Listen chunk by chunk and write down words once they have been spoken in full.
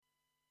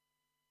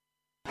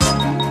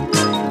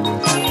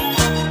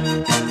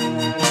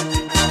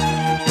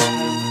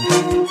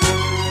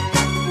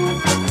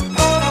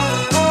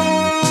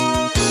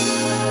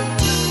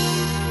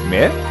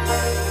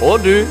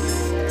og du.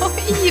 Og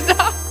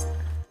Ida.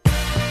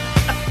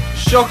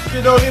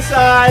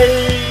 Sjokkedorrisei!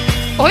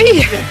 Oi!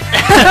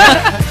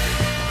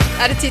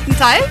 Er det titten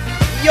teil?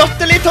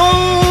 Jottelito!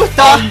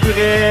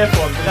 Tambre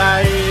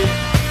fondrei!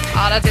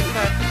 Ja, det er titten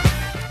teil.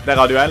 Det er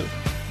Radio L.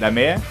 Det er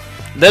meg.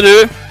 Det er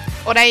du.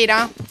 Og det er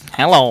Ida.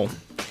 Hello.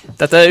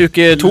 Dette er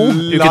uke 2.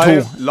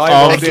 Live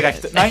og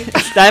direkte. Nei.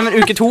 Nei, men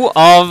uke 2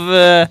 av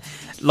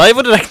live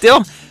og direkte, ja.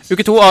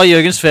 Uke 2 av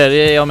Jørgens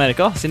ferie i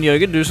Amerika. Siden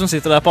Jørgen, du som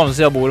sitter der på andre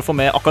siden av bordet for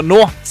meg akkurat nå,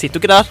 sitter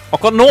du ikke der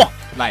akkurat nå?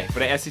 Nei, for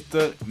jeg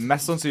sitter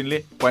mest sannsynlig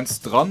på en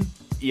strand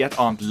i et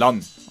annet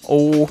land.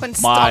 Oh På en my.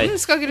 strand?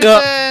 Skal ikke du Ja.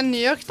 til New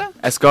York da?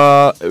 Jeg skal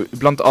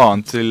blant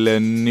annet til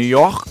New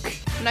York,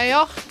 New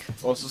York?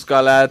 og så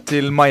skal jeg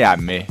til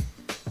Miami.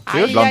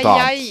 Blant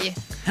annet.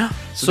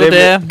 Så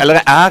det... Eller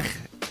jeg er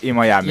i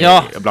Miami,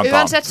 Ja. blant annet.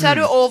 Uansett så er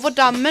du over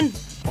dammen.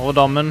 Og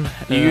dammen.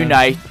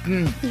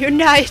 Uniten.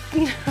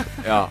 Uniten.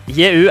 Ja.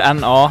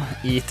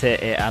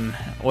 J-U-N-A-I-T-E-N.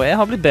 Og jeg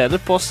har blitt bedre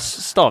på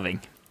staving.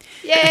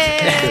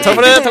 Yay! Takk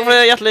for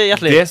det,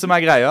 hjertelig. Det som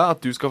er greia, er at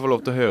du skal få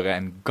lov til å høre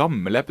en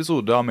gammel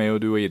episode av meg og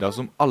du og Ida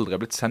som aldri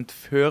er blitt sendt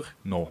før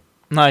nå.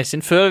 Nei,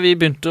 siden før vi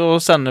begynte å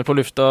sende på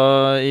lufta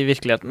i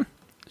virkeligheten,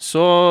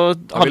 så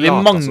Ja, hadde vi vi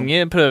lata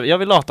mange prøver. Ja,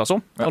 vi lata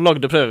som, Ja. og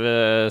lagde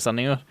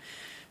prøvesendinger.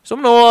 Som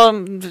nå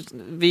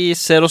vi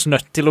ser oss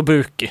nødt til å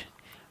bruke.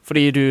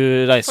 Fordi du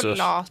reiser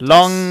Forlat oss.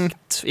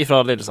 langt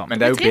ifra Lillesand. Men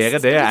det er jo Det er bedre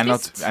trist, det det er enn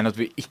trist. at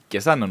vi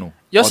ikke sender noe.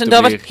 Ja, Og at siden det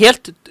har blir- vært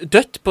helt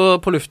dødt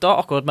på lufta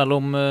akkurat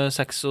mellom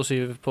 6 og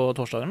 7 på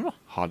torsdagen da.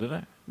 Har det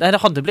det? Nei, det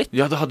hadde blitt.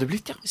 Ja, det hadde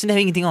blitt, ja. Siden det er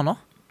jo ingenting annet.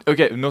 Ok,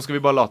 nå skal vi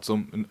bare late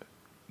som...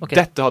 Ok.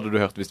 Dette hadde du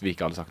hørt hvis vi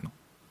ikke hadde sagt noe.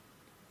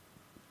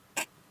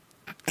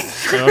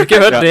 Jeg har ikke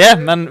hørt Ja. det,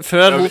 men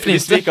før hun Hvis vi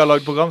fniste. ikke hadde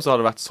lagd program, så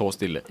hadde det vært så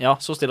stille. Ja,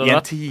 så stille I det en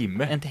vært.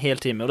 time. En hel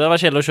time. Og det var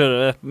kjedelig å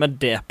kjøre med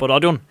det på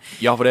radioen.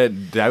 Ja, for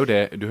det er jo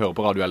det du hører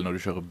på Radio L når du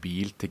kjører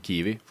bil til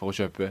Kiwi for å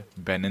kjøpe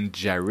Ben &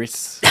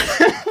 Jerry's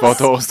på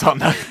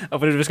torsdagen her. Ja,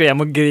 fordi du skal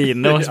hjem og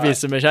grine og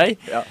spise med skei.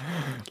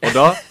 Og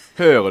da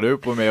hører du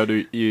på meg og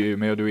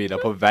du Ida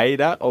på vei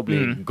der og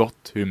blir i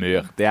godt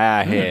humør. Det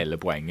er hele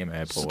poenget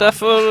med Så programmet.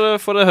 derfor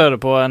får dere høre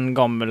på en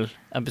gammel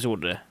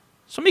episode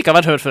som ikke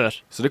har vært hørt før.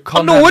 Så det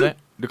kan, Av noen!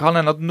 det kan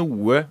hende at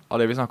noe av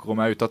det vi snakker om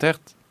er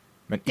utdatert.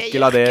 Men Det ikke gjør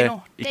la det, ikke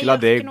noe. Det ikke la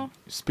gjør det ikke noe.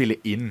 spille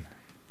inn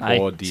Nei,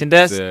 på ditt... siden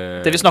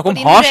det vi snakker om På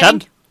din har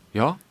vurdering. skjedd.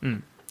 Ja,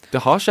 Mm.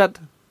 det har skjedd,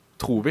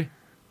 tror vi.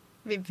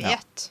 Vi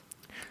vet.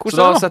 Kos Så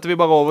da dere nå. setter vi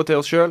bare over til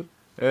oss selv.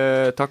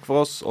 Takk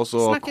for oss, og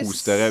så Snakkes.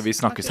 kos dere. Vi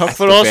snakkes Takk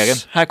for etter oss. ferien.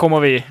 Her kommer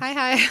vi. Hei,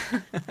 hei.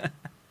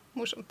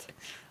 Morsomt.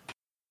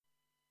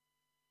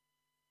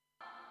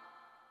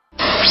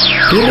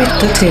 Du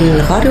lytter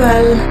til Radio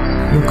L,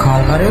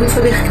 lokalradioen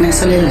for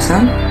Birkenes og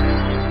Lillesand.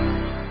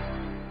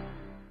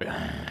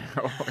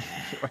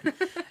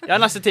 Ja,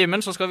 neste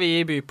timen så skal vi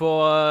by på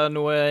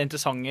noe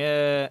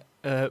interessante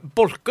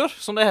bolker,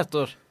 som det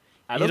heter.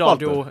 Eller I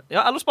radio.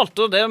 Ja, eller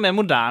spalter. Det er jo mer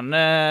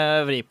moderne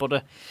vri på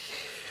det.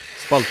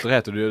 Spalter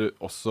heter det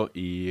også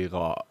i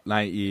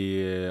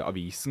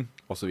avisen,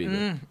 og så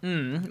videre.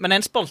 Men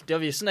en spalte i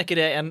avisen, er ikke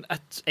det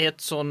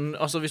et sånn,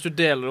 altså hvis du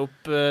deler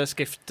opp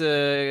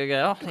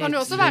skriftgreier? Det kan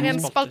jo også være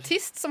en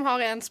spaltist som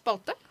har en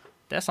spalte.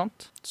 Det er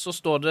sant. Så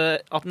står det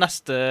at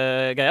neste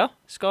greia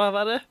skal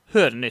være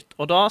Hørenytt.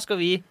 Og da skal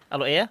vi,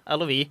 eller jeg,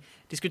 eller vi,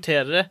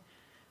 diskutere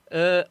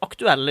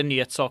aktuelle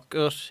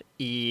nyhetssaker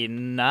i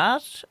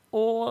nær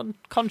og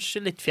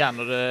kanskje litt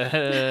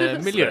fjernere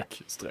miljø.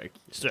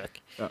 Strøk.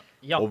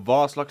 Ja. Og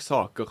hva slags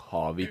saker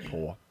har vi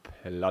på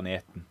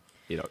planeten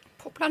i dag?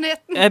 På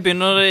planeten. Jeg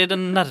begynner i det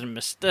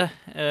nærmeste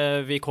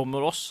vi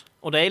kommer oss,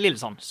 og det er i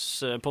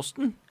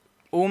Lillesandsposten,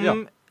 om Ja.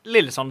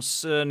 Lillesands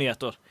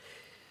nyheter.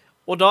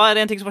 Og da er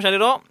det en ting som har skjedd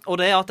i dag, og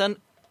det er at en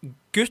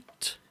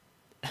gutt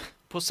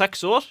på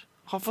 6 år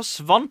har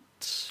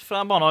forsvant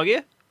fra en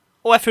barnehage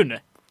og er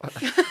funnet.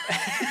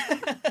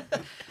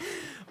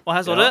 Og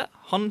her står det,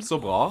 han Så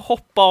bra.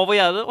 hoppet over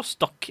gjerdet og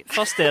stakk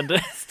fra stedet.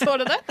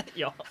 Står det det?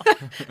 Ja.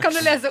 Kan du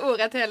lese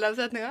ordet til hele den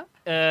setningen?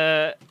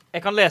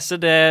 Jeg kan lese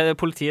det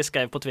politiet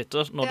skrev på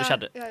Twitter når det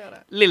skjedde. Ja, gjør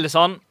det.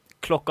 Lillesand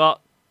klokka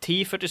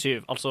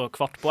 10:47, altså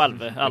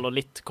 11:15, eller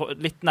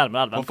litt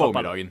nærmere 11. På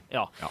formiddagen.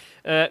 Ja. Ja.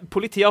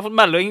 Politiet har fått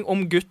melding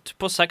om gutt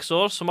på 6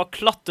 år som har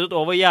klatret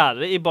over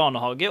gjerdet i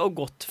barnehage og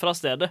gått fra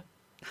stedet.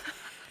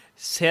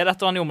 Ser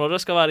etter han i området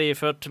skal være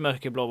iført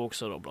mørkeblå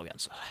bukser og blå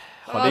genser.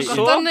 Har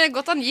de-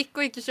 Godt han gikk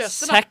og ikke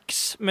kjørte, da. 6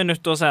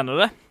 minutter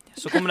senere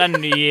så kommer det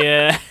en ny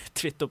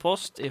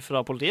Twitter-post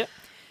fra politiet.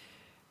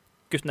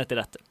 Gutten er til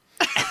rette.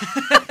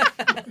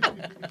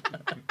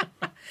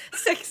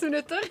 6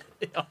 minutter.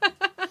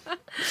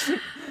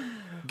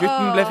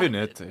 Gutten ble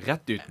funnet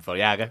rett utenfor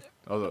gjerdet.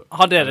 Altså,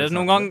 Har dere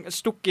noen gang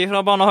stukket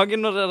fra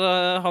barnehagen når dere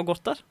har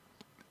gått der?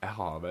 jeg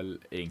har vel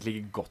egentlig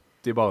ikke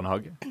gått i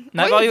barnehage.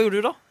 Nei, hva gjorde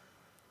du da?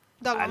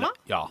 Dagmamma?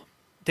 Ja.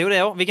 Det er jo det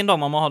også. Hvilken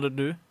dagmamma hadde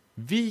du?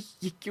 Vi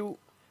gikk jo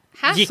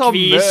Hæ? Gikk Samme-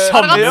 vi Har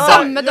samme dere hatt dag?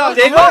 samme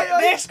dagmamma?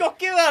 Det skal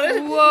ikke være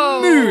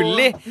Wow.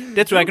 mulig!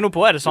 Det tror jeg ikke noe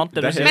på, er det sant? Det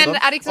Det du er sier? Men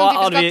er det ikke sånn Hva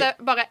typisk hadde vi- at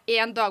det bare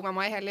er én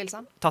dagmamma i hele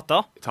Lillesand?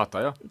 Tatta? Tatta,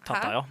 ja.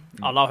 Tatta, ja.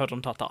 Alle har hørt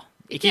om Tatta.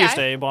 Ikke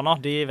Justøy-barna,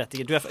 de vet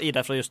ikke. Du er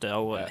Ida fra Justøy,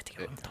 og vet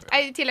ikke.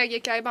 I tillegg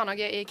gikk jeg i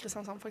barnehage i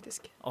Kristiansand,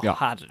 faktisk. Å, Ja.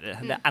 herre,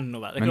 det er enda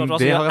verre. Men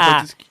det har jeg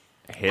faktisk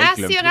helt Jeg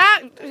glemt. sier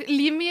det,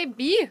 leave me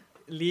be.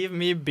 Leave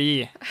me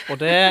be. Og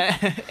det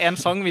er en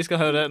sang vi skal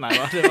høre. Nei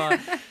da, det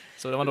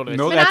var dårlig vits.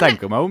 Når jeg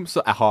tenker meg om,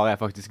 så har jeg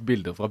faktisk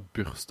bilder fra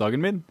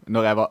bursdagen min,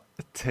 når jeg var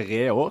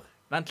 3 år.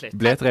 Vent litt.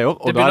 Ble 3 år.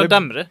 Og Det da begynner er å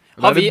demre.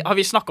 Har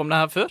vi snakket om det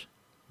her før?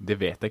 Det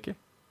vet jeg ikke.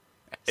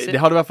 Det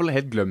hadde i hvert fall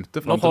helt glemt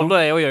det. Nå Frem til nå.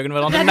 holder jeg og Jørgen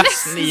hverandre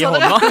nesten i Så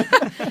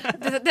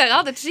hånda. Dere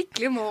hadde et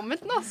skikkelig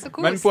moment nå, så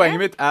koselig. Men poenget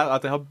mitt er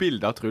at jeg har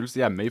bilder av Truls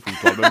hjemme i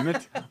fotballalbumet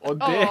mitt. Og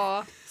det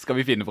Åh, skal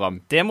vi finne fram.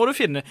 Det må du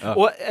finne. Ja.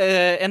 Og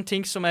en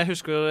ting som jeg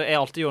husker jeg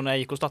alltid gjorde når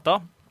jeg gikk hos datta,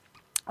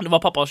 det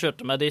var pappa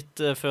kjørte meg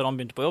dit før han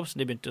begynte på jobb, så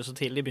de begynte så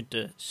tidlig, de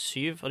begynte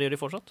 7, og det gjør de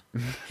fortsatt.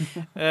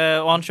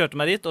 Og han kjørte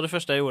meg dit, og det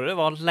første jeg gjorde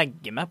var å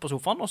legge meg på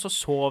sofaen, og så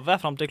sov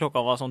jeg frem til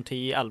klokka var sånn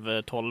 10,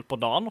 11, 12 på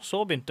dagen, og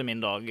så begynte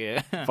min dag.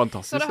 så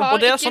Fantastisk. det da. har Og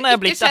det er ikke, sånn jeg er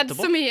ikke, blitt skjedd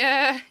etterpå. så mye,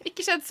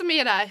 ikke skjedd så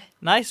mye der.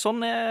 Nei,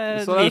 sånn Så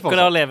er det liker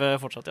det å leve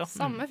fortsatt, ja.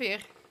 Samme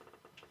fyr.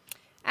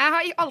 Jeg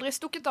har aldri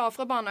stukket av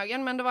fra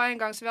barnehagen, men det var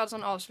en gang så vi hadde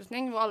sånn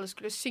avslutning hvor alle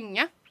skulle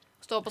synge.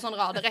 Stå på sånn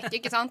rad og rekke,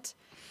 ikke sant?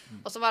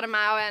 Og så var det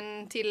meg og en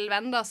til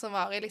venn da, som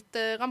var i litt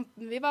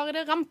vi var i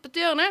det rampete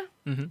hjørnet.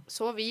 Mhm.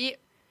 Så vi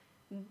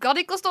gadd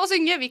ikke å stå og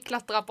synge. Vi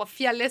klatret på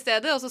fjellet i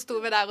stedet, og så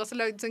sto vi der og så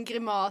lagde sånn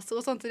grimaser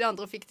og sånt til de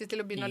andre, og fikk de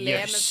til å begynne å le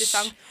mens de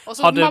sang. Og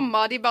så Hadde-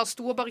 mamma, de bare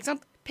sto og bare, ikke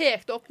sant?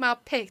 Pekte opp meg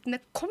og pekte ned.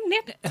 Kom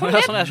ned, kom Ja,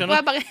 ned! sånn jeg skjønner.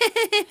 Og jeg bare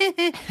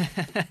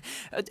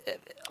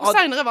Og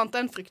senere vant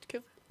jeg en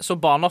fruktkurv. Så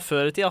barna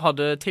før i tida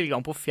hadde tilgang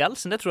på fjell,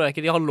 så det tror jeg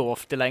ikke de har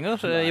lov til lenger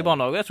i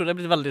barnehage. Jeg tror det er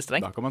blitt veldig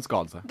strengt. Da kan man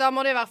skade seg. Da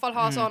må de i hvert fall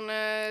ha sånn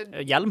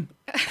Hjelm.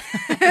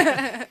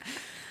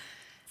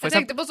 For Jeg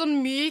tenkte på sånn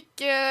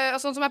myk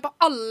sånn som er på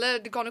alle.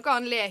 Du kan jo ikke ha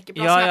en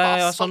lekeplass Ja, som er ja, på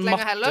ja, asfalt sånn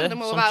lenger matte, heller. Det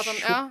må jo sånn være sånn,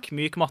 ja. tjukk,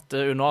 myk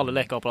matte under alle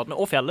lekeapparatene.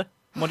 Og fjellet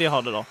må de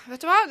ha det da.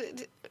 Vet du hva?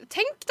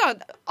 Tenk da,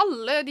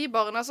 alle de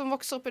barna som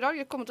vokser opp i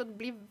dag, kommer til å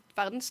bli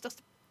verdens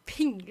største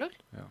pingler.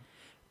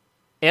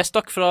 Jeg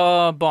stakk fra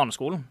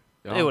barneskolen.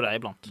 Ja, Det gjorde jeg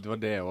iblant. det var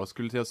det jeg også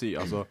skulle til å si.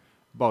 Altså,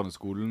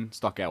 barneskolen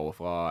stakk jeg også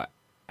fra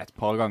et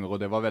par ganger, og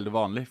det var veldig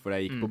vanlig, for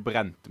jeg gikk på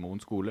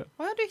Brentemoen skole.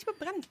 Åja, du gikk på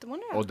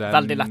Brentemoen, ja. Og den,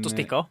 Veldig lett å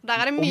stikke av. Der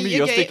er det og mye,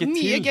 mye å gøy, stikke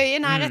mye til. gøy i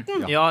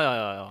nærheten. Ja.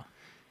 Ja.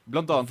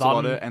 Blant annet så var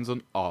Vann. det en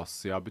sånn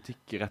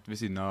Asia-butikk rett ved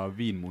siden av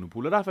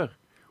Vinmonopolet der før.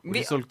 Og de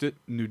Vi- solgte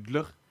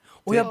nudler.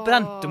 Åja,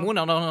 Brentemoen,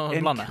 ja, da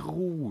En blander jeg.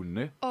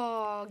 krone.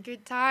 Åh,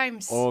 good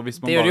times. Og hvis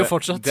man Det gjør de jo bare-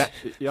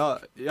 fortsatt. Ja,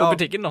 På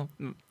butikken da.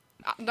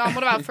 Ja, da må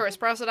det være First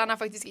Price, og den er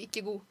faktisk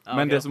ikke god. Ja,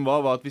 Men ok, det da. som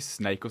var at vi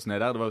sneik oss ned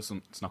der. Det var jo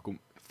sånn snakk om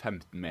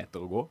 15 meter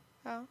å gå.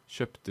 Ja.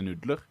 Kjøpte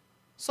nudler.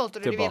 Solgte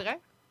du de Tilbake. videre?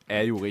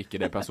 Jeg gjorde ikke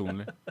det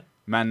personlig.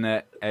 Men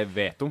jeg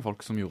vet om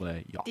folk som gjorde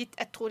det, ja.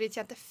 Jeg tror de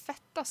tjente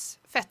fett, ass.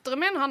 Fetteren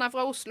min, han er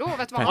fra Oslo, og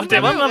vet du hva Ja, han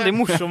det var en gjorde? veldig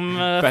morsom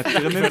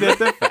Fetteren min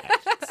tjente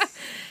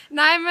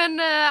Nei, men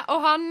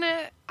Og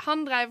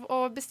han drev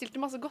og bestilte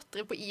masse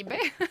godteri på eBay.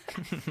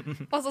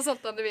 Og så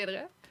solgte han det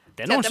videre.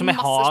 Det er noen Tjente som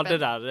masse har spenn. det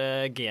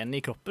der genet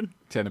i kroppen.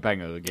 tjener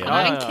penger. G. Han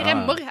er en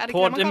kremmer, er det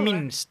På ikke det det man kaller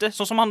det? minste.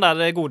 Sånn som han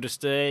der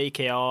godeste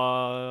Ikea,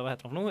 hva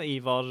heter han for noe?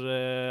 Ivar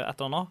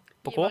et eller annet?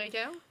 På K? Ivar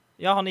Ikea.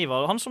 Ja, han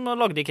Ivar. Han som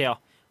lagde Ikea.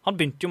 Han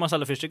begynte jo med å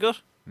selge fyrstikker.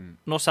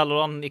 Nå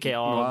selger han Nå er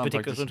han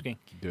Ikea-butikker faktisk rundt omkring.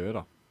 Død,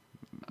 da.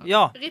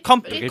 Ja, Rip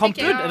Kamprud,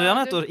 Ikea. er det det han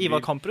heter?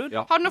 Ivar Kamprud?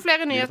 Ja. Har du noen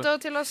flere nyheter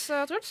til oss,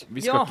 Truls?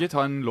 Vi skal Ja. ikke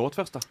ta en låt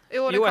først, da.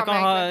 Jo, det Jo, jeg kan kan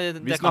vi ha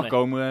egentlig. Vi det kan snakker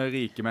jeg. om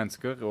rike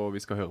mennesker, og vi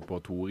skal høre på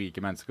 2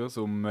 rike mennesker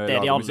som er de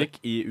lager alle. musikk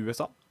i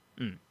USA.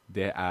 Mm.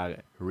 Det er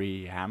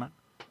Rihanna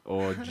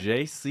og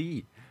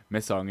JC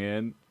med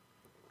sangen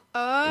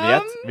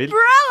Vet hvilken?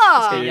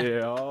 Umbrella!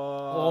 Ja.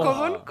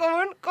 Kom on, kom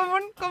on, kom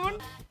on, kom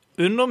on.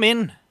 Under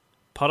min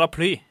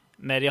paraply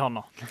med i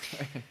handa.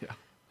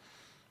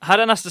 Her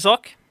er neste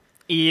sak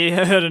i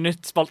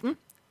Hørenytt-spalten.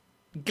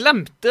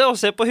 Glemte å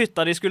se på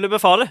hytta de skulle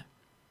befare.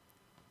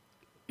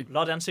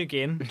 La den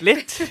synke inn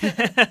litt.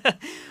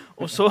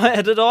 Og så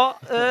er det da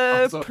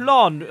Altså-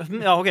 plan...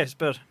 Ja, OK,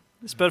 spør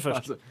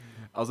først.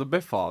 Altså,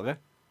 befare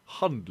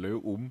handler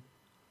jo om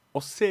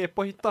å se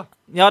på hytta.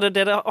 Ja, det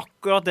er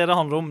akkurat det det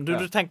handler om. Du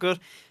tenker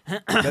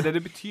Det er det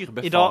det betyr.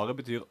 I dag- Befare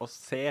betyr å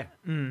se.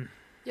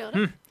 Gjør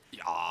det.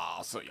 Ja,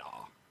 altså, ja.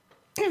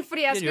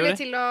 Fordi jeg Det gjør skulle det.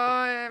 til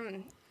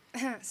å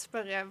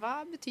spørre, hva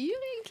betyr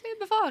egentlig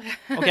befare?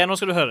 OK, nå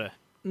skal du høre.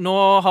 Nå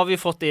har vi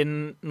fått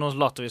inn Nå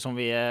later vi som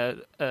vi er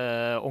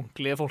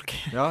ordentlige folk.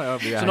 Ja,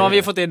 vi er Så nå har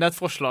vi fått inn et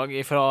forslag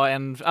fra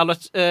en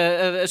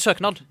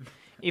søknad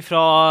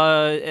fra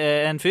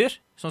en fyr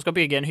som skal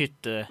bygge en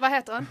hytte Hva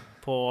heter han?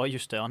 på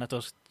Justøy. Han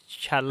heter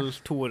Kjell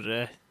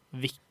Tore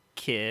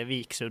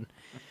Viksund.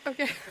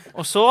 Ok.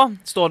 Og så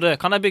står det: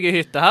 Kan jeg bygge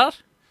hytte her?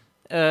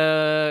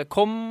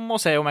 Kom og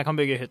se om jeg kan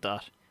bygge hytte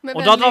her. Med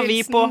Og da drar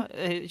vennlig vi på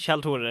hilsen.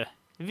 Kjell Tore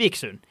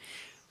Viksund.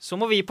 Så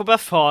må vi på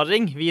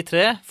befaring, vi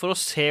 3, for å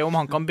se om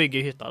han kan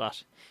bygge hytta der.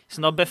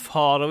 Så da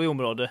befarer vi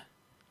området.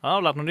 Ja, jeg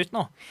har lært noe nytt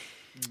nå.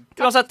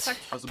 Uansett,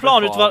 Altså,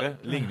 planutvalg...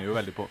 befare ligner jo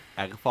veldig på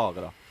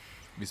erfare, da.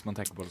 Hvis man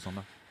tenker på det sånn,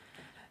 da.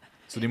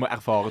 Så de må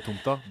erfare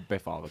tomta,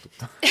 befare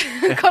tomta.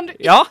 Kan du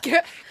Ja.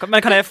 ikke?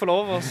 Men kan jeg få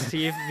lov å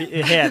si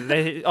hele...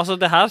 Altså,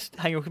 det her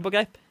henger jo ikke på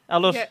greip.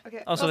 Eller, Ok,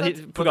 altså,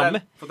 uansett.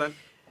 programmet. Fortell.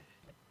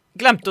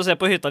 Glemte å se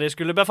på hytta de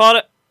skulle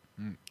befare.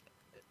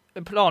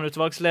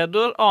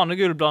 Planutvalgsleder Arne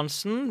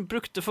Gulbrandsen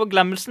brukte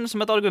forglemmelsen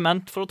som et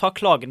argument for å ta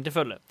klagen til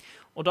følge.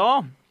 Og da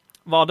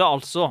var det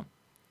altså...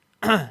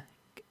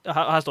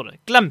 Her står det.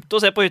 Glemte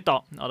å se på hytta.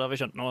 Ja, det har vi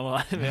skjønt nå.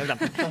 Vi har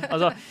glemt det.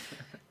 Altså...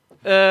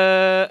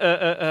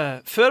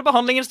 Før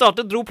behandlingen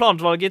startet dro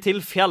planutvalget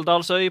til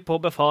Fjelldalsøy på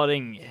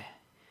befaring.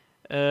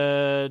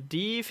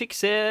 De fikk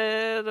se...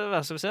 Hva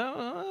skal vi se...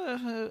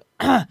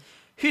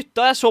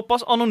 Hytta er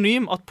såpass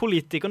anonym at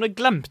politikerne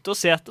glemte å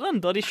se etter den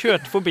da de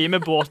kjørte forbi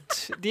med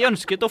båt. De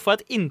ønsket å få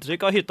et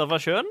inntrykk av hytta fra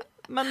sjøen,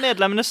 men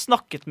medlemmene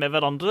snakket med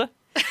hverandre.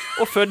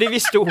 Og før de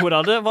visste ordet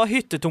av det, var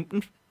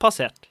hyttetomten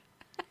passert.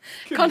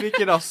 Kunne vi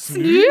ikke da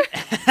snu?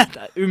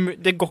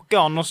 Det går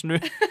ikke an å snu.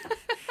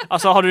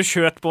 Altså, har du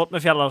kjørt båt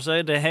med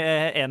Fjelldalsøy? Det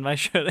er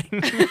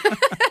enveiskjøring.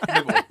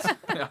 Med båt.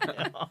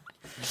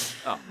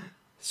 Ja.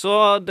 Så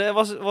det,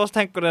 hva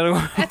tenker dere?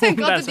 Jeg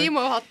tenker at de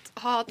må ha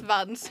hatt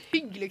verdens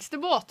hyggeligste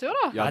båttur,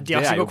 da. Ja, De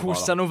har det er jo sikkert bra,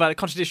 kost da. seg noe vel.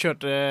 Kanskje de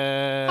kjørte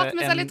Hatt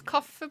med seg litt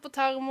kaffe på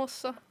termos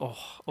og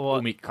og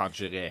Om ikke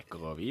kanskje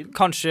reker og vin?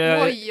 kanskje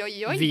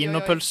oi, vin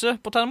og pølse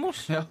på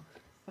termos? Ja.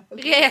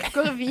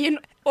 Reker, vin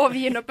og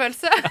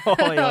wienerpølse.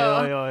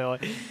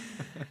 Oi.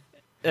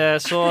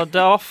 Så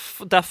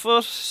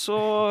derfor så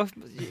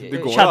Det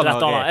går skjedde an å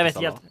dette. Da. ha Jeg vet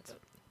ikke helt.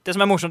 Det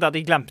som er morsomt, er at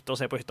de glemte å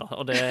se på hytta,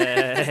 og det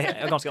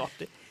er ganske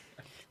artig.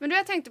 Men du,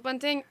 jeg tenkte på en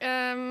ting.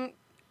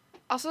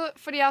 Altså,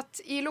 fordi at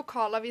i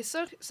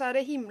lokalaviser så er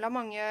det himla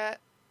mange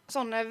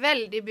sånne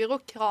veldig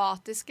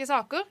byråkratiske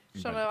saker.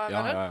 Skjønner du hva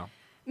jeg mener? Ja.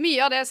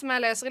 Mye av det som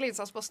jeg leser i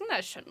Linslandsposten,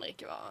 jeg skjønner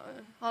ikke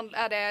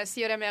hva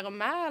sier det mer om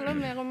meg, eller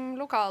mer om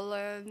lokal...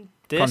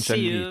 Det Kanskje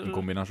en sier- liten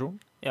kombinasjon?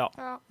 Ja.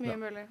 Ja, mye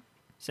mulig.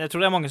 Så jeg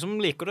tror det er mange som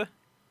liker det.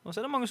 Og så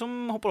er det mange som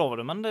hopper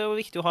over det, men det er jo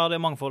viktig å ha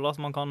det mangfoldet,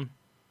 at man kan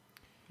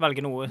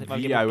velge noe.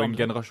 Vi er jo en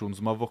generasjon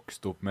som har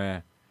vokst opp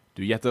med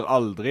du gjetter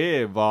aldri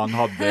hva han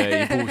hadde i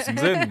posen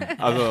sin.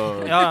 Altså,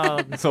 Ja,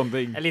 sånne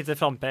ting. et lite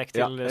frampek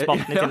til Ja.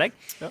 spalten i Ja. tillegg.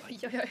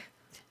 Oi.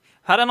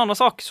 Her er en annen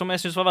sak som jeg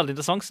synes var veldig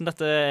interessant, siden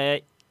dette er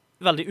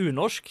veldig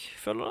unorsk,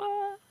 føler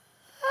jeg.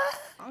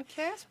 OK,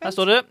 Her spent.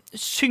 står det,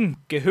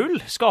 synkehull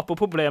skaper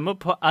problemer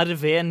på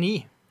RV9,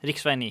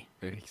 riksvei 9.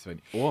 Riksvei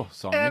 9. Å,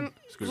 sangen.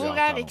 Skulle vi Hvor hatt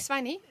er her nå.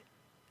 riksvei 9?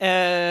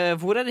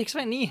 Hvor er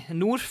riksvei 9?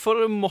 Nord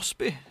for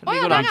Mosby. Å, ja,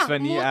 ligger der, den. ja. Riksvei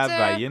 9 Mot, er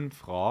veien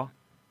fra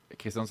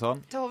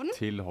Kristiansand Til Hovden?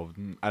 til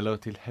Hovden, eller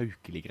til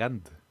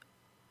Haukeligrend.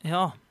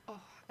 Ja,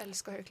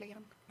 Elsker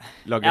Haukeligrend.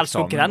 Lage jeg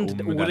elsker eksamen grend, om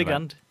den ordet veien.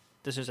 grend.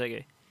 Det synes jeg er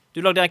gøy.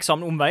 Du lagde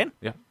eksamen om veien?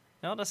 Ja.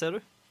 Ja, der ser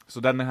du.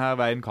 Så denne her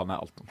veien kan jeg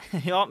alt om.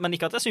 Ja, men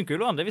ikke at det er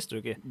synkehull, det visste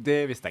du ikke. Det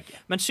visste jeg ikke.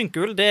 Men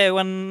synkehull, det er jo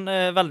en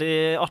veldig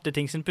artig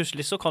ting, sin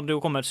plutselig så kan det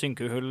jo komme et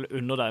synkehull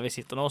under der vi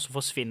sitter nå, og så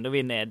forsvinner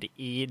vi ned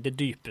i det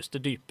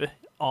dypeste dypet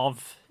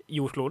av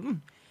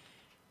jordkloden.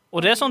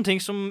 Og det er sånne ting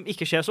som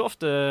ikke skjer så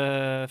ofte,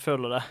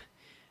 føler det.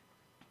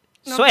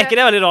 Så er ikke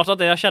det veldig rart at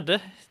det har skjedd.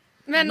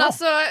 Men Nå.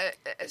 altså,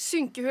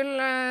 synkehull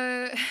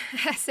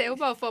Jeg ser jo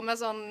bare for meg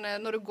sånn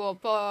når du går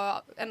på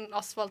en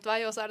asfaltvei,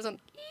 og så er det sånn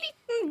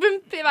liten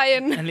bump i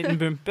veien. En liten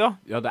bump, ja.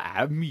 Ja, det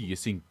er mye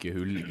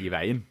synkehull i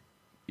veien.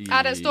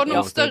 Står det noe om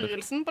alle steder.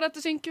 størrelsen på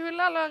dette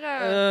synkehullet,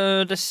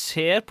 eller? Det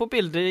ser på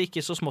bildet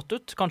ikke så smått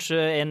ut.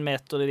 Kanskje 1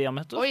 meter i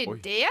diameter. Oi, Oi.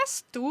 det er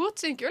stort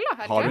synkehull, da.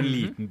 Har du en Ikke?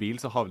 liten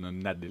bil, så havner den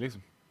nedi,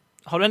 liksom.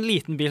 Har du en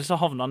liten bil, så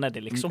havner den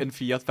nedi, liksom. En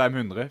Fiat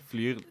 500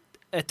 flyr.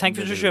 Tenk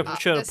hvis du Ja,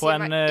 kjører det på sier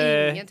en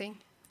meg ingenting.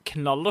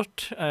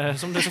 knallert,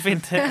 som det så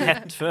fint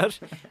het før.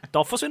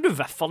 Da forsvinner du i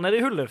hvert fall ned i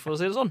hullet, for å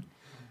si det sånn.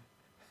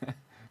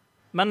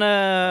 Men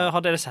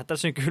har dere sett et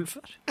synkehull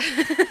før?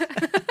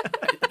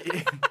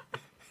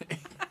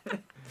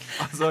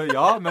 Altså,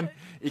 ja, men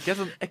ikke et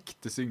sånn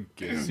ekte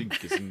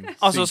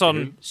Altså sånn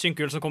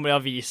synkehull som kommer i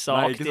avisa,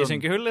 Nei, ikke aktig sånn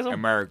synkehull, liksom?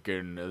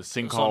 American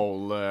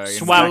sinkhole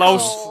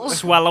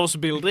Swallows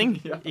Building.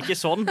 Ikke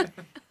sånn.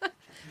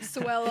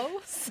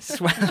 Swallows.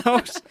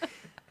 Swallows.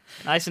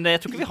 Nei, jeg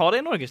tror ikke vi har det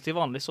i Norge til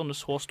vanlig, sånne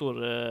så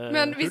store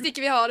Men hvis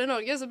ikke vi har det i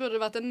Norge, så burde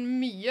det vært en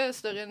mye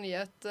større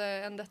nyhet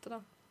enn dette,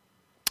 da.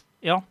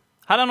 Ja.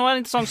 Her er nå en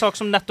interessant sak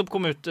som nettopp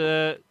kom ut.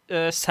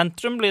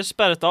 Sentrum blir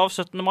sperret av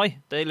 17. mai.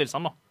 Det er i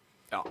Lillesand, da.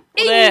 Ja. Og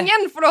det-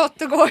 Ingen får lov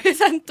til å gå i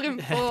sentrum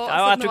på Ja,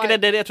 jeg tror ikke det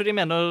er det. Jeg tror de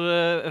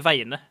mener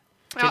veiene.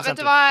 Ja, vet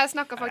du hva, jeg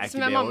snakket faktisk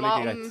med mamma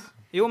om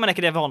Jo, men er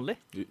ikke det vanlig?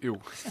 Jo,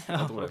 jeg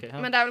tror det. Ok, ja.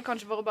 Men det er vel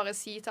kanskje for å bare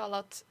si til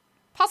alle at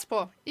pass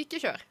på, ikke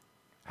kjør.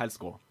 Helst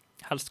gå.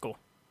 Helst gå.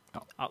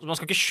 Ja. Altså, man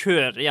skal ikke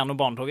kjøre gjennom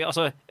barnetoget.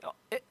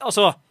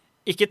 Altså,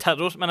 ikke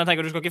terror, men jeg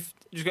tenker du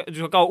skal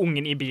ikke ha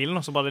ungen i bilen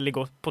og så bare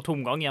ligge på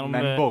tomgang gjennom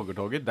Men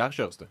borgertoget, der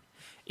kjøres det.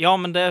 Ja,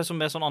 men det som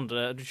er sånn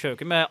andre Du kjører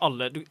ikke med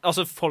alle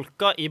Altså,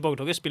 folka i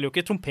borgertoget spiller jo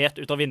ikke trompet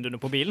ut av vinduene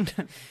på bilen.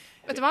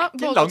 Vet du hva?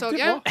 Ikke langt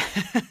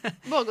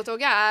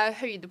Borgertoget er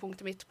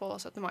høydepunktet mitt på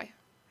 17. mai.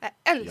 Jeg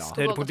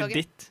elsker Høydepunktet borgertoget.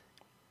 ditt.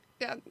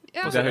 Ja,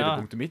 Og det er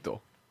høydepunktet mitt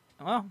også.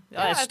 Ja,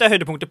 jeg synes det er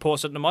høydepunktet på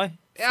 17. mai.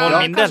 ja, For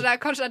min del.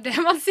 kanskje det er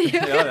det man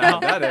sier. Ja,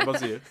 det er det man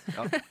sier.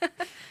 Ja.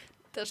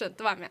 Dere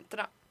skjønte hva jeg mente,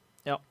 da.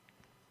 Ja.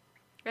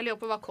 Jeg lurer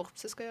på hva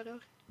korpset skal gjøre i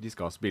år. De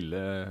skal spille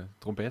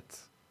trompet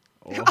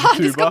og Ja,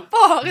 de tuba. skal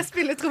bare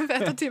spille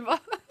trompet og tuba.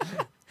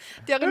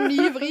 De har en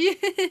ny vri.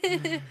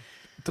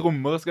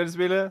 Trommer skal de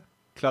spille,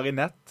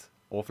 klarinett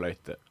og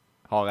fløyte.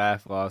 Har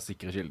jeg fra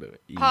sikre kilder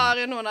i Har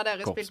noen av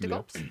dere spilt i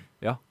korps?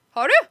 Ja.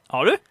 Har du?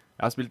 Har du?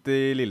 Jeg har spilt i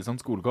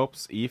Lillesand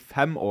skolekorps i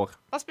 5 år.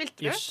 Hva spilte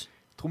du? Jøss.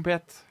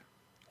 Trompet.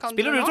 Kan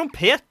Spiller du nå?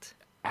 trompet?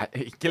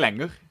 Ikke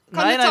lenger.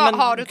 Kan Nei, du ta, men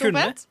har du kunne.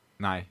 trompet?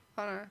 Nei.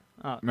 Ah,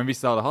 nei. Men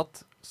hvis jeg hadde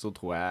hatt, så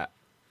tror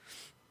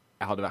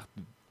jeg hadde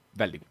vært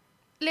veldig god.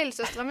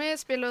 Lillesøstera mi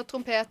spiller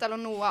trompet eller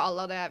noe à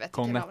la det, jeg vet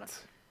ikke navnet.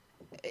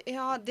 Kornett.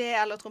 Ja, det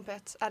eller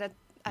trompet. Er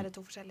det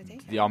to forskjellige ting?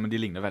 Ja, men de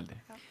ligner veldig.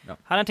 Her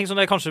er en ting som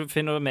dere kanskje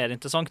finner mer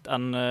interessant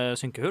enn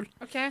synkehull.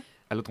 Ok.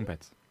 Eller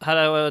trompet. Her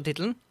er jo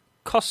titelen.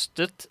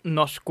 Kastet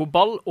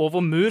narkoball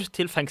over mur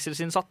til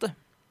fengselsinnsatte.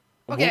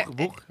 Og Ok.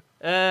 hvor?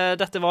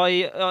 Dette var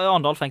i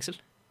Arendal fengsel.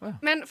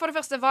 Men for det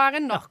første, hva er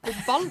en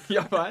narkoball?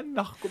 Ja, hva er en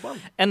narkoball?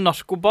 En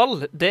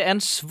narkoball, det er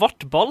en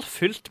svart ball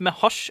fylt med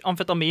hasj,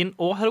 amfetamin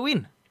og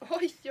heroin.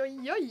 Oi, oi,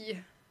 oi.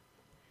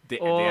 Det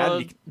Og er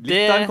litt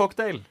det- av en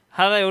cocktail.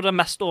 Her er jo det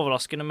mest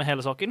overraskende med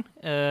hele saken.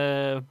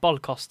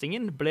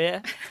 Ballkastingen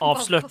ble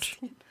avslørt.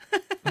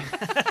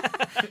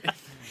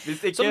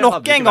 Hvis ikke, Så nok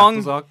hadde det ikke en gang-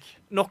 vært noen sak.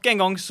 Nok en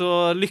gang så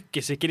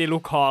lykkes ikke de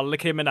lokale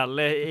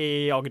kriminelle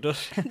i Agder.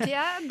 De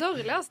er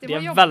dårlige, altså. De må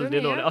er jobbe veldig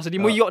mye. dårlige.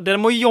 Altså, dere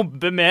må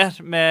jobbe mer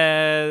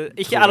med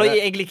ikke, Tror eller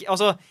jeg- egentlig ikke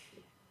altså,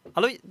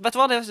 eller, vet du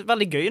hva, det er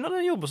veldig gøy når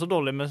dere jobber så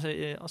dårlig med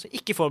altså,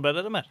 ikke forbered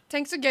dere mer.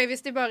 Tenk så gøy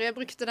hvis de bare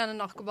brukte denne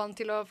narkoballen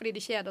fordi de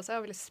kjeder seg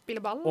og ville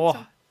spille ball. Åh,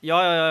 liksom.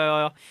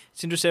 ja.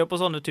 Siden du ser jo på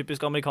sånne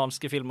typiske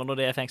amerikanske filmer når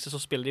det er fengsel, så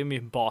spiller de jo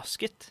mye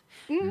basket.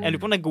 Jeg lurer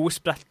på om det er god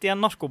sprett i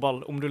en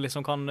narkoball, om du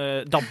liksom kan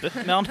dabbe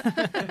med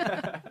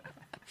han.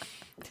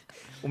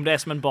 Om det er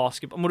som en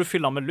basket. Må du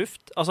fylle den med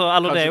luft? Altså,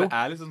 eller Kanskje det er jo det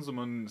er litt sånn som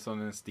en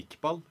sånn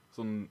stikkball.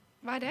 Sånn,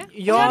 Hva er det?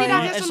 Ja, de der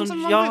en sånn sånn- som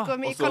man ja, bruker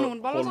med og i så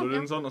kanonball og holder du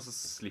sånn. den sånn, og så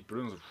slipper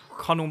du den sånn.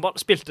 kanonball.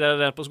 Spilte dere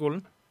det på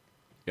skolen?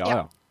 Ja, Ja.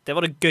 ja. Det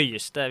var det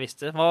gøyeste jeg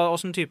visste.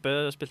 Hvordan type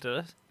spilte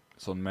dere?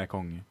 Sånn med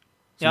konge.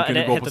 Som Ja,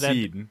 kunne gå heter på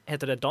siden.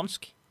 Heter det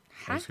dansk?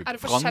 Hæ? Husker Er det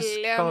fransk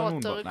forskjellige kanonball?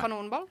 måter Nei.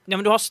 kanonball? Ja,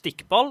 men du har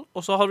stikkball,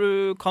 og så har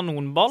du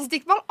kanonball.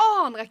 Stikkball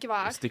aner jeg ikke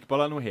hva er.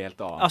 Stikkball er noe helt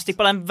Ja, annet.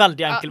 stikkball er en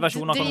veldig enkel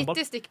versjon av Drit kanonball.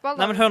 i stikkball,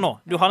 Nei, da. men hør nå.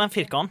 Du har en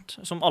firkant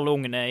som alle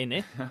ungene er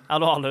inni.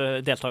 Eller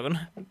alle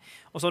deltakerne.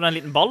 Og så er det en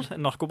liten ball,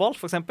 en narkoball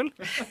for eksempel.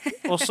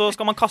 Og så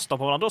skal man kaste på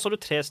hverandre, og så har du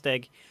 3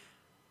 steg.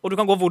 Og du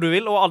kan gå hvor du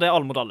vil, og det er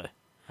alle mot alle.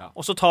 Ja.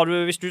 Og så tar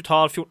du, hvis du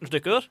tar 14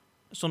 stykker,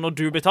 så når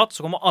du blir tatt,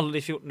 så kommer alle de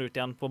 14 ut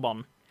igjen på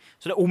banen.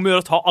 Så det er om å gjøre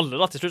å ta alle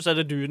da. Til slutt så er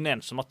det du den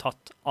eneste som har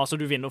tatt. Altså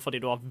du vinner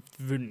fordi du har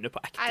vunnet på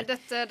Nei,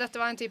 ekte. dette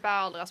var en type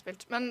jeg aldri har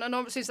spilt. Men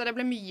nå synes jeg det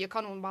ble mye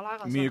kanonball her,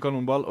 altså. Mye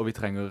kanonball, og vi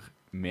trenger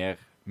mer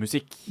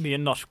musikk. Mye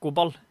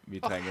narkoball. Vi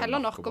Åh, trenger heller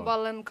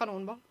narkoball enn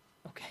kanonball.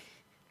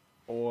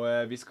 Og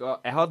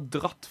jeg har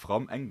dratt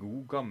fram en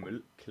god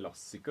gammel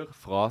klassiker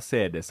fra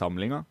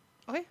CD-samlinga.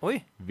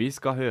 Oi. Vi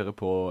skal høre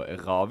på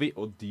Ravi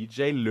og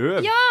DJ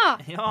Løv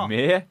Ja.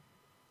 med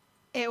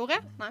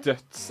E-ordet? Nei.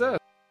 Dødse.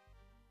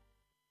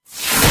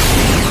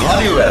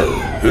 Radioel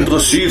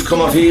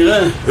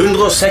 107,4,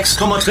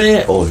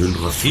 106,3 og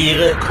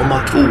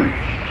 104,2.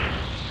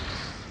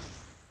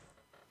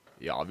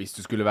 Ja, hvis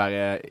du skulle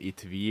være i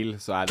tvil,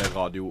 så er det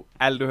Radio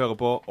L du hører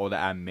på, og det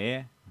er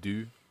meg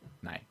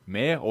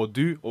og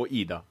du og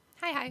Ida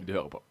Hei, hei. du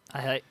hører på.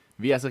 Hei, hei.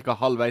 Vi er cirka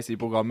halvveis i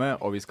programmet,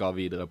 og vi skal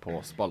videre på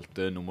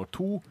spalte nummer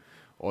 2,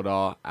 og da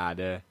er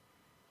det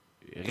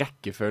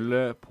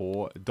rekkefølge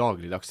på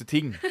dagligdagse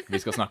ting vi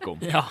skal snakke om.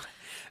 Ja.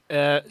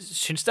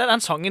 Syns dere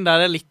den sangen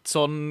der er litt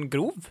sånn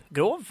grov?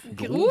 Grov?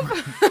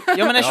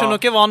 Ja, men jeg skjønner Ja.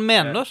 ikke hva han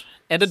mener.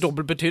 Er det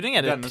dobbeltbetydning?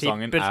 Er det Denne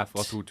sangen trippelt? er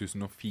fra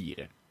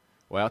 2004,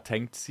 og jeg har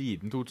tenkt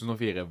siden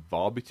 2004,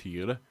 hva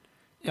betyr det?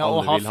 Ja,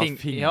 og Alle vil ha ja.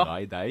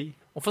 fingre i deg.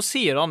 Hvorfor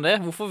sier han det?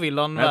 Hvorfor vil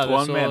han Men jeg tror være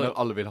han så mener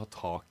alle vil ha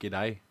tak i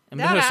deg. Men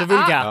Det det er høres så det.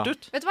 vulgært Ja.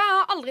 ut. Vet du hva, jeg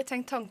har aldri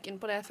tenkt tanken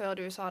på det før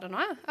du sa det nå.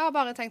 Jeg har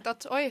bare tenkt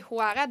at, oi, hun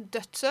her er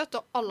dødssøt,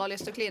 og alle har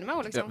lyst til å kline med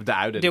henne, Ja, liksom. det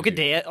er jo det. Det er jo ikke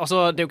det. Altså,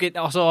 det er jo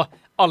ikke, altså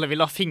alle vil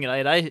ha fingre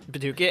i deg.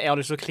 Betyr jo ikke jeg har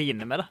lyst til å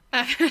kline med det.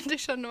 Du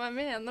skjønner hva jeg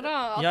mener, da.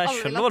 At Ja, jeg alle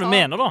vil skjønner ha hva du tak.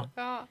 mener, da.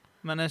 Ja.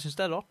 Men jeg syns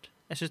det er rart.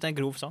 Jeg syns det er en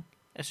grov sang.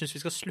 Jeg syns vi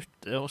skal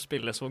slutte å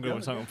spille så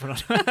grove sanger på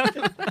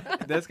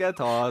det. Det skal jeg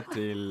ta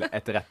til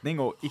etterretning,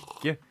 og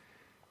ikke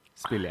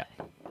spille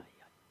igjen.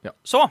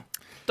 Så,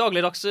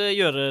 dagligdagse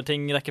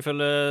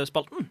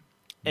gjøreting-rekkefølgespalten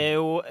er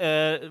jo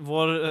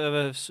vår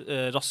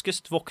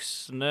raskest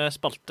voksende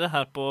spalte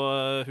her på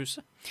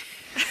huset.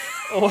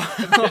 Og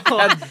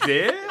Er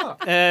det,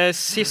 ja?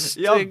 sist,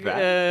 Ja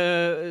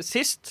vel.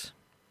 sist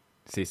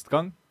Sist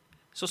gang.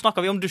 så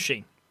snakka vi om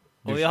dusjing.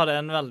 Og vi hadde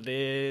en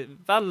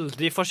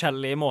veldig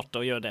forskjellig måte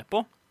å gjøre det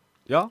på.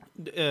 Ja.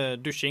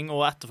 Dusjing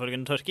og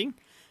etterfølgende tørking.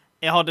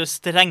 Jeg hadde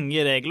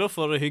strenge regler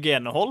for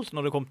hygienehold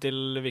når det kom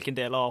til hvilken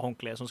del av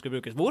håndkleet som skulle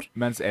brukes hvor.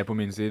 Mens jeg på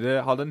min side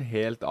hadde en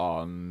helt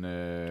annen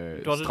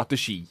Du hadde-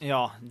 strategi.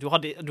 Ja, du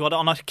hadde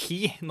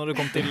anarki når det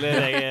kom til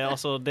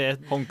altså det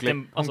Håndkle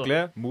altså-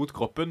 håndkle mot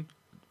kroppen.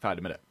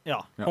 ferdig med det.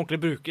 Ja, Ja. ordentlig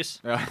brukes.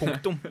 Ja.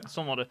 Punktum.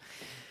 Sånn var det.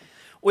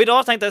 Og i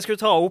dag tenkte jeg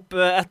skulle ta opp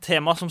et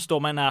tema som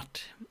står meg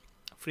nært.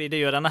 Fordi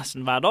det gjør jeg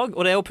nesten hver dag,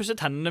 og det er å pusse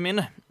tennene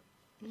mine.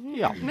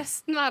 Ja.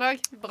 Nesten hver dag.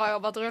 Bra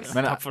jobba, Truls.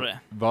 Men Takk for det.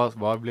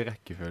 hva blir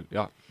rekkefølge?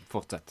 Ja,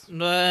 fortsett.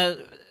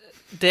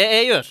 Det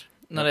jeg gjør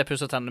når jeg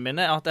pusser tennene mine,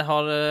 er at jeg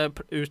har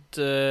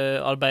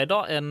utarbeidet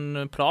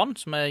en plan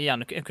som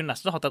jeg kunne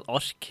nesten hatt et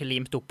ark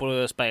limt opp på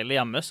speilet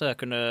hjemme, så jeg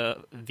kunne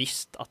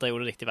visst at jeg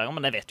gjorde det riktig hver gang,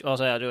 men jeg vet jo,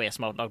 altså det er jo jeg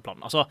som har lagd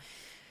planen. Altså,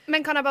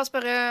 Men kan jeg bare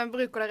spørre,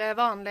 bruker dere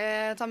vanlig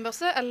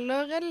tannbørste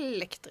eller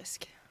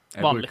elektrisk?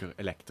 Jeg Vanlig. bruker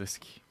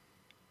elektrisk.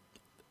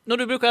 når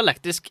du bruker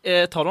elektrisk,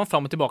 tar du den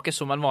frem og tilbake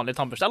som en vanlig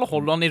tannbørste, eller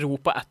holder den i ro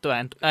på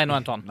en og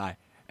en tann? Nei,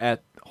 jeg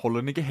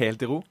holder den ikke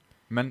helt i ro,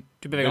 men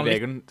Du beveger den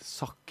beveger den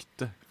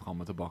sakte frem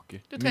og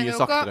tilbake. Du trenger Mye jo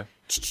ikke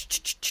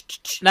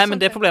saktere. Nei, men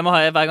det problemet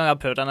har jeg hver gang jeg har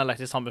prøvd en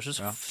elektrisk tannbørste,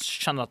 så Ja.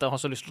 kjenner jeg at jeg har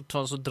så lyst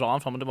til å dra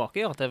den frem og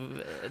tilbake, at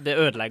det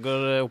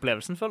ødelegger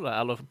opplevelsen, føler jeg,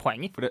 eller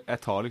poenget. For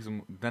jeg tar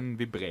liksom, den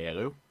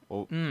vibrerer jo,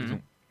 og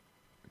liksom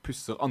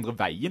pusser andre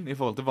veien i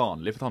forhold til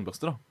vanlig for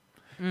tannbørste da.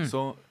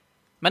 Så,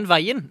 Men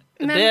veien,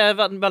 Men- det er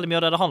veldig mye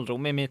av det det handler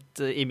om i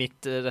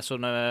mitt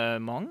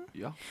resonemang.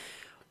 ja,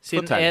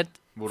 Siden Fortell jeg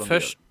hvordan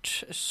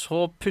først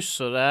så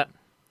pusser jeg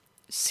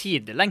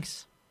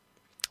sidelengs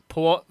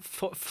på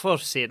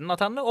forsiden av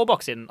tennene og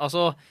baksiden.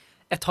 Altså,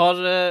 jeg tar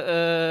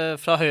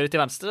fra høyre til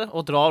venstre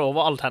og drar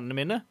over alle tennene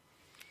mine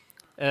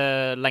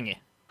lenge,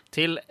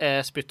 til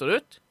jeg spytter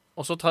det ut,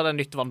 og så tar jeg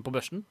nytt vann på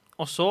børsten,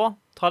 og så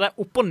tar jeg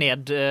opp og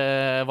ned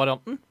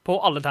varianten på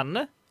alle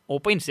tennene,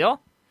 og på innsida,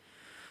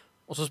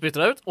 og så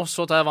spytter jeg ut, og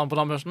så tar jeg vann på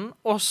tannbørsten,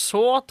 og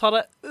så tar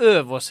jeg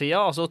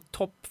øversida, altså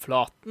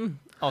toppflaten,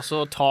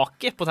 altså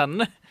taket på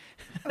tennene,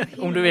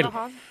 om du vil.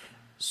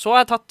 Så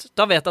har jeg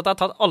da vet jeg at jeg har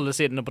tatt alle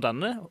sidene på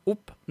tennene,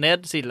 opp,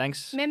 ned,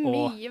 sidelengs, Med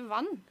og mye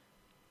vann.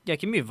 det er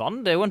ikke mye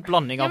vann, det er jo en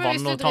blanding Ja, av men vann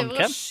og hvis du driver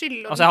tannkrem. og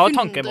skyller Altså, jeg har jo den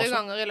tannkrem 100 også.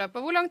 ganger i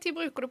løpet, hvor lang tid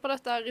bruker du på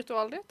dette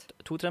ritualet ditt?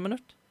 2-3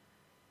 minutter.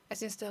 Jeg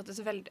synes det hørtes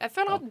veldig... Jeg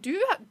føler at du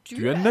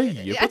Du er nøye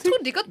på Jeg ting.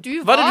 trodde ikke at du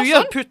Hva er var det du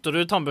gjør? sånn. Putter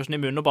du tannbørsten i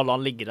munnen og bare lar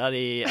den ligge der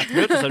i 1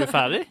 minutt, og så er du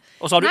ferdig?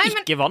 Og så har du Nei,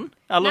 men- ikke vann?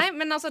 Eller? Nei,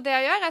 men altså det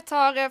jeg gjør, jeg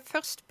tar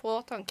først på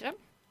tannkrem,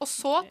 og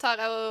så tar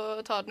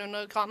den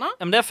under krana.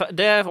 Ja, men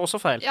det er også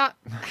feil. Ja,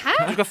 hæ?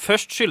 Du skal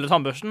først skylle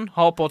tannbørsten,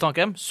 ha på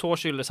tannkrem, så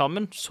skylle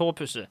sammen, så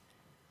pusse.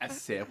 jeg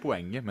ser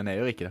poenget, men jeg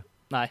gjør ikke det.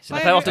 Nei, så Hva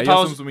jeg pleier gjør alltid Jeg å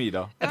gjør ta sånn som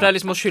Ida. Jeg pleier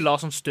liksom å skylle av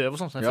sånn støv og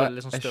sånn. Så jeg Ja, føler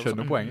litt sånn jeg støv og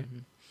skjønner sånn.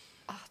 poenget.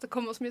 Det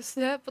kommer så mye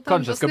støv på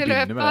Kanskje jeg skal tannbørsten i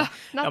begynne løpet med av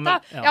Ja, natta.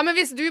 men- ja. Ja, men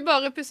hvis du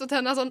bare pusser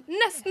tennene sånn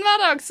nesten hver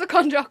dag, så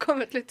kan det jo ha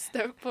kommet litt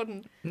støv på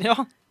den. Ja,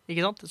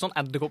 ikke sant? Sånn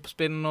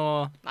edderkoppspinn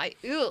og Nei,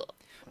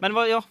 Men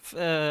hva, ja,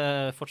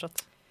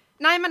 fortsett.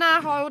 Nei, men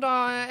jeg har jo da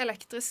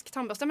elektrisk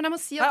tannbørste, men jeg må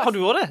si at... Nei, har du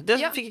også det? Det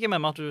Ja. fikk jeg ikke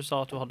med meg at du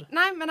sa at du hadde.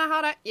 Nei, men jeg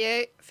har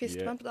det.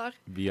 Fistbump der.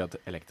 Vi hadde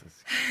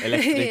elektrisk.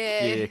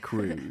 Electric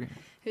crew.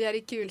 Vi er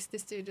de kuleste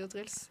i studio,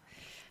 Truls.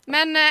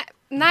 Men,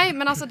 nei,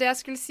 men altså det jeg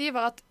skulle si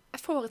var at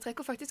jeg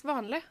foretrekker faktisk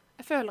vanlig.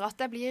 Jeg føler at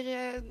det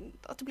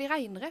blir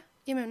renere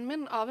i munnen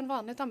min av en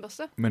vanlig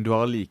tannbørste. Men du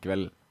har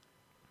likevel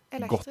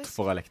gått Elektrisk.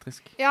 for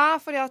elektrisk. Ja,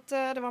 fordi at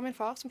det var min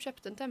far som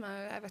kjøpte den til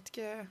meg. Jeg vet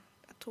ikke,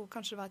 jeg tror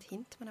kanskje det var et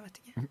hint, men jeg vet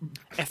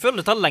ikke. Jeg føler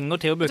det tar lenger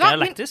til å bruke Ja, en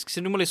men- elektrisk,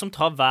 siden du må liksom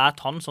ta hver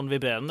tann sånn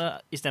vibrerende,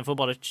 i stedet for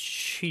bare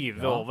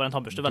skyve Ja, over en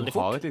tannbørste veldig Du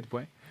har fort. et lite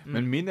poeng.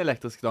 Men min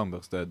elektriske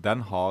tannbørste,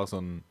 den har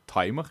sånn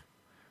timer.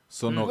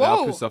 Så når jeg har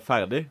Wow. pusset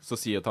ferdig, så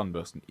sier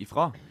tannbørsten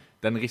ifra.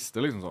 Den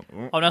rister liksom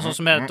sånn. Har du en sånn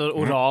som heter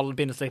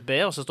oral-b,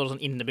 og så står det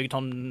sånn innebygd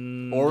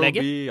tannlege?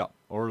 Oral-B, ja.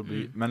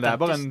 Oral-B. Men det er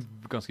bare en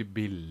ganske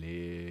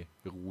billig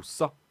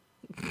rosa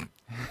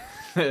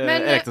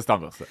Men, elektrisk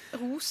tannbørste.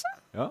 Rosa?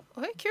 Ja.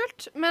 Oi,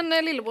 kult. Men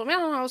lillebroren min,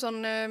 han har jo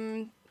sånn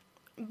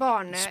Spider-Man?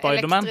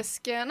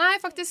 barneelektriske... Nei,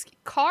 faktisk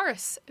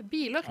Cars.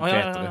 Biler. Å, ja,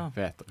 ja, Fetere, ja.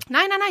 fetere.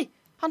 Nei.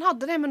 Han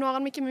hadde det, men nå har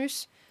han Mickey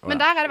Mouse. Men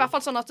der er det i hvert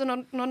fall sånn at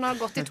når den har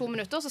gått i 2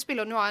 minutter, så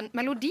spiller den jo av en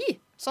melodi.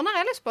 Sånn har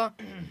jeg lyst på.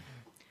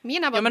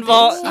 Min er bare... Ja,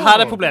 men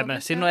her er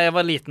problemet. Siden når jeg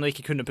var liten og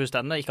ikke kunne pusse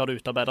tennene, ikke hadde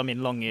utarbeidet min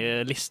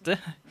lange liste,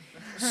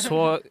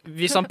 så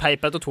hvis han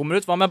peip etter 2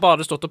 minutter, hva om jeg bare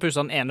hadde stått og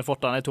pusset den ene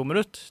fortene i 2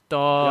 minutter?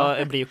 Da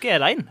blir jo ikke jeg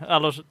rein.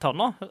 Eller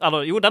tanna.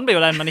 Eller, jo, den blir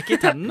jo rein, men ikke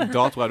i tennene.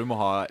 Da tror jeg du må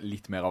ha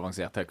litt mer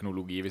avansert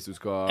teknologi hvis du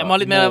skal Jeg må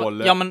ha litt mer,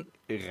 måle ja, men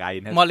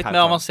renhet du må ha litt per mer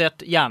tann.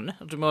 avansert hjerne.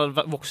 Du må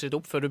vokse litt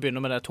opp før du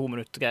begynner med det 2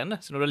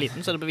 minutter-greiene. Så når du er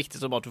liten, så er det viktig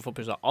bare at du får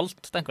pusset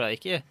alt, tenker jeg.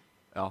 Ikke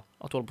Ja.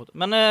 at du holder på.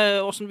 Men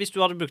hvordan, hvis du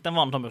hadde brukt en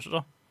vanlig tannbørste,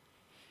 da?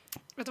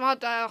 Vet du hva,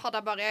 da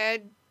hadde jeg bare...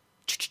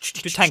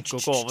 Du tenker jo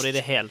ikke over det i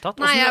det hele tatt.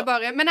 Nei, Hvordan- jeg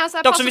bare... Men altså,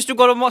 jeg Det er også passer... hvis du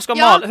går og skal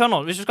Ja. male, hør nå,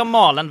 hvis du skal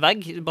male en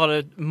vegg, bare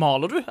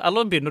maler du?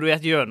 Eller begynner du i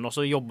et hjørne, og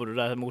så jobber du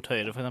deg mot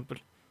høyre, for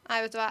eksempel? Nei,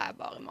 vet du hva, jeg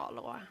bare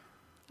maler også.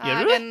 Gjør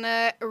Jeg du er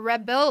en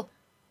rebel.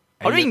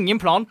 Har du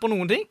ingen plan på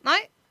noen ting? Nei,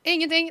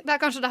 ingenting. Det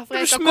er kanskje derfor Du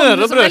jeg ikke har smører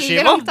kommet så veldig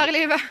brødskiva. langt her i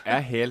livet. Jeg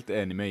er helt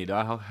enig med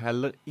Ida. Jeg har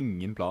heller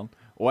ingen plan.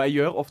 Og jeg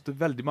gjør ofte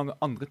veldig mange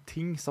andre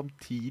ting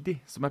samtidig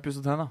som jeg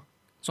pusser tenner.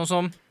 Sånn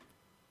som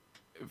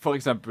For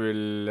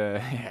eksempel,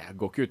 jeg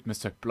går ikke ut med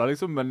søpla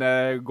liksom, men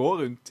jeg går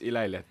rundt i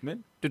leiligheten min,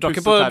 Du drar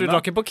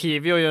ikke på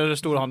Kiwi og gjør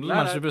storhandel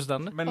mens du pusser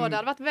tennene? Men det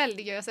hadde vært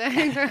veldig gøy å se.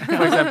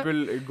 for eksempel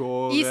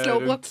går I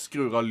slowbro. rundt,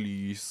 skrur av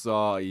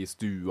lysa i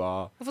stua.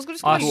 Hvorfor skulle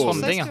du skru Sånne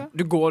lyset i ting, ja. stua?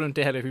 Du går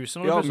rundt i hele huset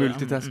når Ja, du pusser.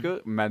 multitasker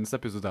mens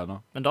jeg pusser tenner.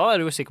 Men da er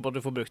du jo sikker på at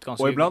du får brukt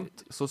ganske Og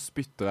iblant så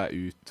spytter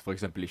jeg ut for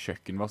eksempel i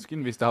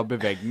kjøkkenvasken hvis jeg har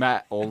beveget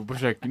meg over på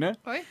kjøkkenet.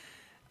 Oi.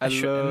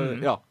 Eller,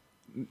 ja.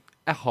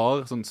 Jeg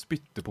har sånne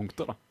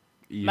spyttepunkter da.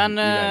 Men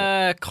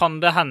kan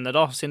det hende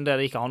da, siden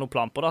dere ikke har noen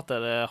plan på det, at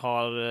dere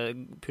har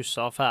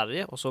pusset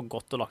ferdig, og så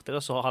gått og lagt dere,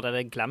 så har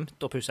dere glemt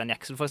å pusse en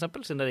jeksel for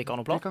eksempel, siden dere ikke har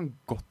noen plan? Det kan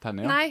godt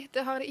hende, ja. Nei,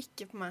 det har det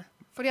ikke på meg.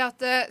 Fordi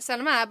at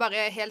selv om jeg er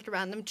bare helt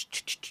random,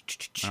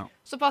 Ja.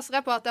 så passer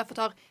jeg på at jeg får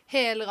ta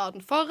hele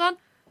raden foran,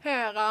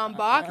 høyre raden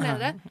bak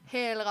nede,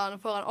 hele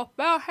raden foran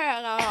oppe, og høyre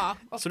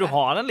raden oppe. Så du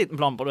har en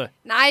liten plan på det?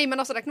 Nei, men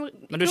altså, det er ikke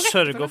noe... Men du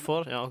sørger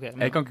for... Ja, ok.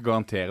 Jeg kan ikke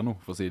garantere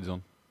noe, for å si det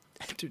sånn.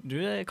 Du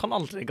kan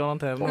aldri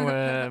garantere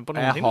noe på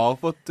noen Jeg ting. har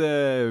fått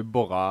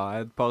borret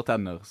et par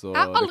tenner, så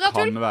Jeg har aldri det hatt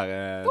kan tull. være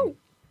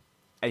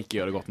jeg ikke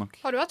gjør det godt nok.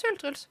 Har du hatt tull,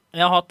 Truls?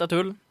 Jeg har hatt et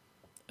hull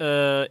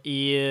i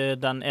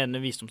den ene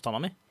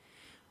visdomstanna mi,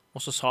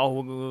 og så sa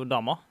hun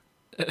dama,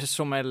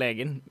 som er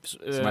legen,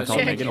 Som er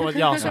tannlegen.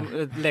 ja, som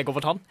lege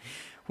over tann,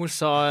 hun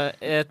sa,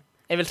 jeg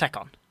vil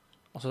trekke han.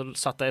 Og så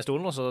satt jeg i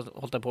stolen, og så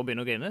holdt jeg på å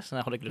begynne å grine, så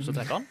jeg hadde ikke lyst til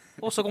å trekke han.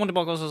 Og så kom hun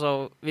tilbake og så sa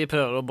hun, vi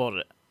prøver å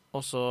borre,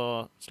 og så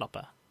slapp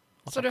jeg.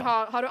 Og Så du slapp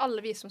jeg. har du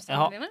alle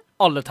visdomstennene dine?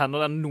 Alle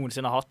tenner jeg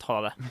noensinne har hatt,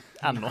 har det.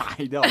 Ennå.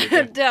 Nei, det har jeg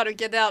ikke. Det har du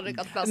ikke, det har du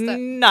ikke hatt plass til.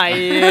 Nei.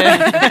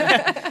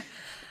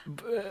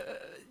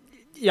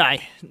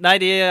 Nei,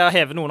 de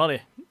hever noen av de.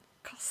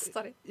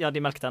 Kasta de. Ja,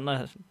 de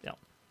melktennene, ja.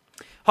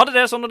 Hadde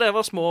dere sånn når dere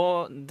var små,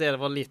 dere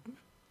var liten,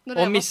 Når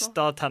det og var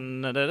mistet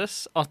tennene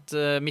deres, at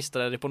mistet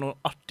dere de på noen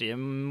artige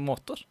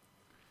måter?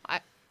 Nei.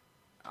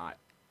 Nei.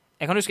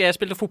 Jeg kan huske jeg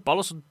spilte fotball,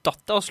 og så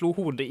datt jeg og slo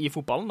hodet i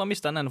fotballen. Da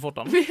mistet jeg den ene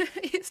fortannen.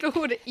 Jeg slo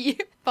hodet i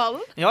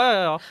ballen.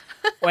 Ja.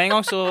 Og en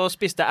gang så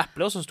spiste jeg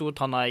eple, og så sto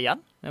tanna igjen.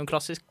 Det er jo en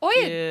klassisk Oi!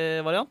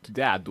 variant.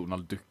 Det er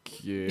Donald Duck.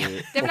 Det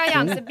vil jeg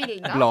gjerne se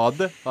bilder av.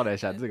 Bladet har det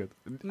skjedd, sikkert.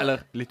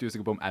 Eller litt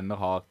usikker på om ender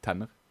har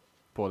tenner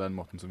på den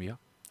måten som vi har.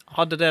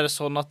 Hadde dere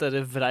sånn at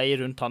dere vrei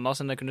rundt tanna,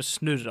 så dere kunne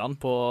snurre den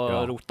på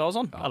Ja. rota og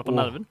sånn? Ja, Eller på og-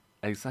 nerven?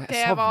 Jeg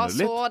Det var savner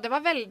litt. det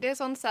var veldig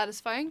sånn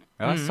satisfying.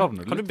 Ja, jeg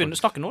savner det Kan du litt, begynne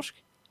å snakke norsk?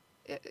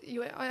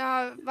 Jo, ja,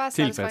 hva er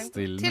satisfying?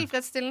 Tilfredsstillende.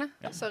 Tilfredsstillende.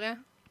 Sorry.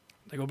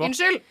 Det går bra.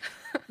 Unnskyld.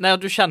 Nei,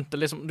 at du kjente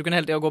liksom, du kunne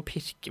hele tiden gå og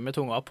pirke med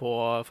tunga på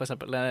for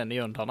eksempel den ene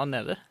hjørnetanna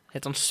nede.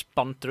 Helt sånn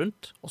spant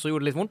rundt, og så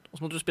gjorde det litt vondt, og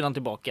så måtte du spinne den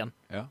tilbake igjen.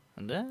 Ja.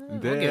 Men det var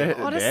Det, gøy.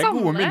 Og det er gode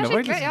savner jeg minner,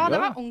 skikkelig. faktisk. Ja, det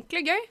var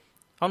ordentlig gøy.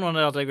 Har noen av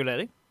dere hatt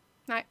regulering?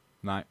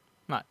 Nei.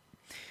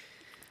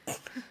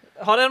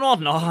 Har dere noe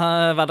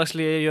annet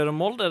hverdagslige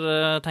gjøremål dere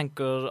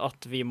tenker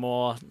at vi må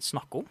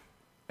snakke om?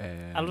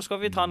 Eller skal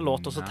vi ta en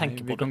låt og så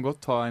tenke på Vi det? kan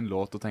godt ta en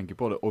låt og tenke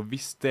på det. Og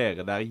hvis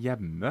dere der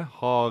hjemme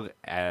har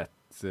et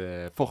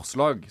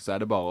forslag, så er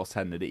det bare å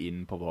sende det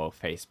inn på vår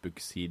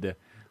Facebook-side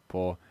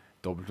på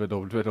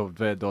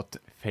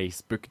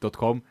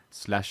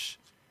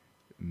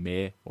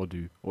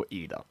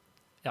www.facebook.com/med-og-du-og-Ida.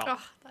 Ja. Åh,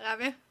 der er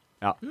vi.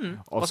 Ja.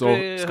 Og Hva så skal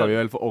vi skal vi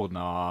vel få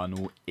ordnet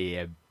noe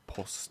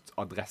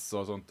e-postadresse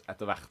og sånt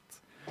etter hvert.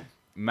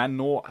 Men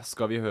nå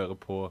skal vi høre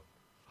på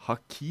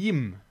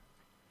Hakim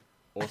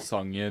og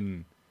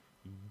sangen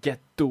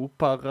Ghetto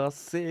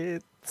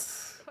Parasitt.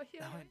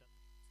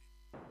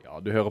 Ja,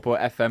 du hører på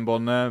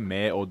FM-båndet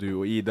med og du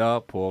og Ida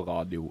på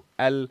Radio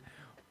L.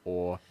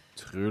 Og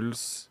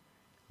Truls,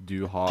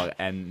 du har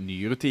en ny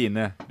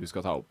rutine du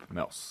skal ta opp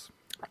med oss.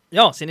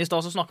 Ja, siden i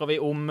stad så snakket vi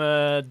om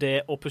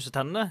det å pusse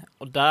tennene,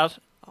 og der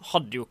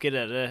hadde jo ikke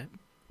dere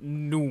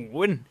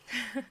noen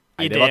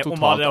Nei, det idé var om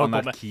hva totalt det holdt på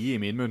med. anarki i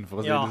min munn, for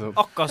å si Ja, det sånn.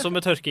 akkurat som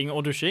med tørking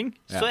og dusjing,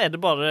 så Ja. er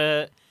det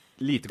bare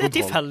Lite Det er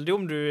kontroll. tilfeldig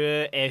om du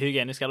er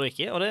hygienisk eller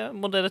ikke, og det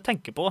må dere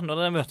tenke på når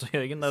dere møter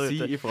Jørgen der Si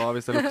ute. ifra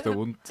hvis det lukter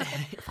vondt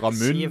fra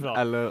Si munn ifra.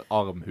 eller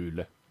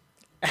armhule.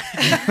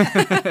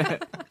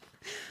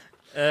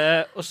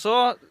 Og så,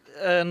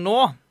 nå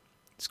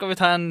skal vi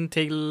ta en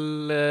til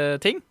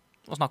ting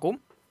å snakke om.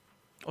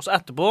 Og så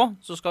etterpå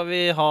så skal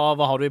vi ha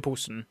Hva har du i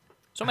posen?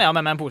 Som jeg har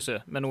med meg en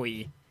pose med noe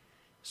i,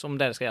 som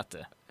dere skal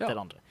gjette Ja. til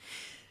andre.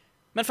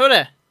 Men før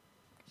det,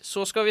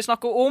 så skal vi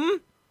snakke om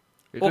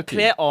å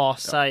kle av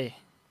seg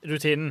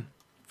rutinen.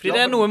 Fordi Ja,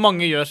 det er men- noe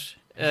mange gjør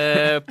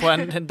på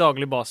en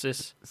daglig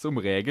basis. Som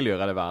regel gjør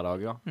jeg det hver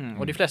dag, ja.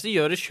 Og de fleste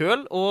gjør det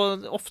selv,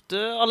 og ofte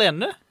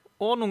alene,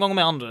 og noen ganger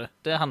med andre.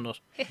 Det hender.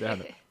 Det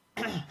hender.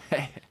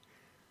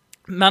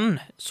 Men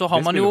så har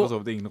Det man spiller jo for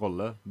så vidt ingen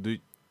rolle.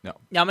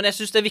 Ja, men jeg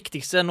synes det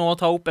viktigste nå å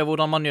ta opp er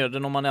hvordan man gjør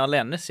det når man er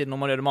alene, siden når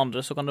man gjør det med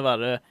andre, så kan det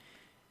være,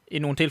 i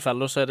noen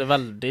tilfeller så er det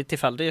veldig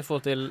tilfeldig i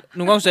forhold til,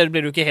 noen ganger så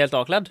blir du ikke helt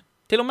avkledd,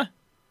 til og med.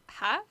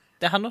 Hæ?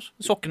 Det hender.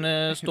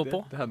 Sokkene står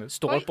på. Det hender.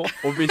 Står Oi. på.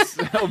 Og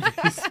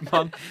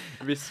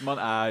hvis man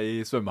er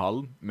i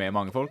svømmehallen med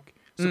mange folk,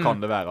 så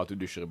kan det være at du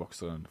dusjer i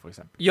bokseren, for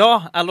eksempel.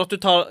 Ja, eller at du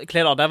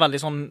kler av deg veldig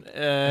sånn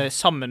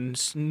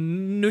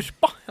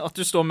sammensnurpa. At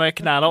du står med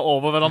knærne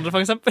over hverandre,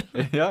 for eksempel.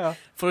 Ja.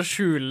 For å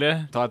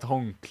skjule. Ta et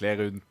håndkle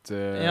rundt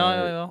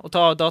Ja. Og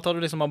da tar du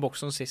liksom av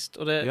boksen sist.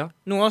 Og det, Ja.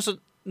 noen ganger så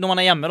når man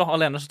er hjemme da,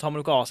 alene, så tar man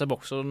jo ikke av seg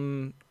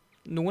bokseren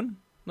noen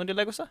når de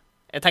legger seg.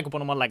 Jeg tenker på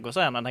når man legger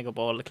seg, men jeg tenker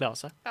på å kle av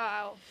seg.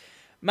 Ja.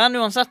 Men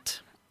uansett,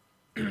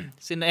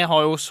 siden jeg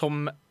har jo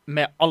som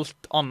med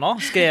alt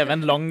annet skrevet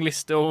en lang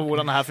liste over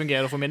hvordan det her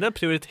fungerer for min del,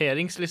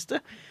 prioriteringsliste.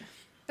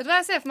 Vet du hva,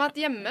 jeg ser for meg at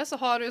hjemme så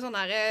har du sånn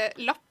her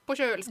lapp på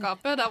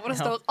kjøleskapet, der hvor det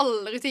står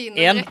alle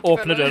rutiner. 1.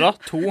 Åpne døra.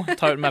 2.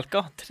 Ta ut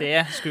melka. 3.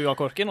 Skru av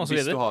korken, og så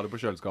Hvis du videre. har det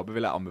på kjøleskapet,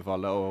 vil jeg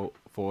anbefale å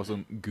få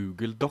sånn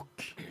Google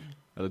Doc,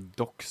 eller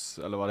Docs,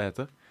 eller hva det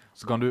heter.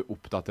 Så kan du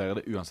oppdatere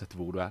det uansett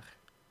hvor du er.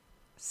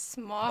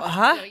 Smart.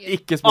 Hæ? Jørgen.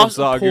 Ikke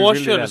sponset av På Google.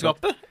 i det hele tatt.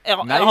 kjøleskapet?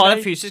 Jeg Nei, har nei.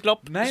 en fysisk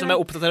lapp Nei, som nei.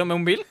 jeg oppdaterer med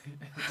mobil.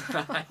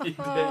 Nei, det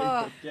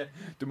går ikke.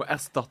 Du må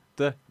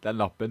erstatte den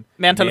lappen.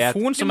 Med en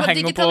telefon Du som må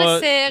henger på...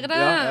 digitalisere det.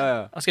 Ja.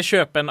 Jeg skal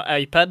kjøpe en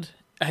iPad.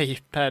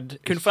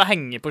 Kun for å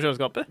henge på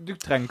kjøleskapet. Du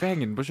trenger ikke å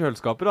henge den på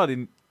kjøleskapet da,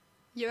 din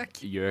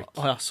Gjøk. gjøk.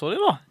 Åja, sorry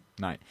da.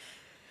 Nei.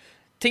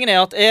 Tingen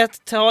er at jeg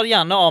tar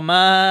gjerne av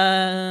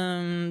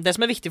meg... Det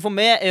som er viktig for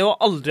meg er å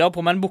aldri ha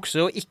på meg en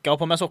bukse og ikke ha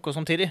på meg sokker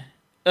samtidig.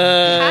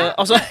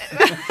 Altså,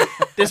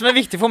 det som er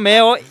viktig for meg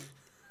er å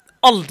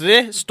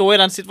aldri stå i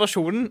den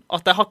situasjonen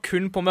at jeg har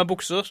kun på meg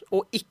bukser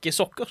og ikke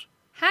sokker.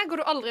 Her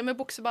går du aldri med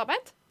bukse på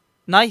arbeid?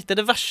 Nei, det er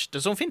det verste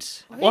som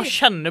finnes. Oi. Å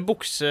kjenne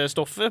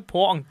buksestoffet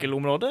på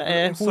ankelområdet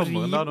er Om sommeren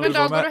horribelt. da, når Men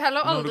da går går du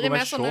heller når aldri går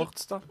med sånne-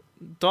 shorts, da.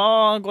 Da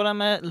går jeg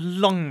med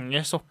lange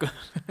sokker.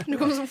 Du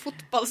kommer som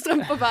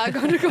fotballstrømper hver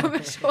gang du går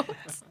med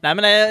shorts. Nei,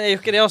 men jeg gjør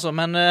ikke det altså.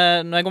 Men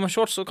når jeg går med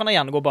shorts, så kan jeg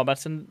gjerne gå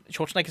barbeint.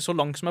 Shortsen er ikke så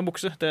lang som en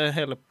bukse. Det er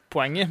hele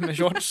poenget med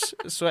shorts.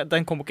 Så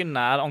den kommer ikke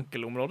nær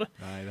ankelområdet.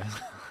 Nei, det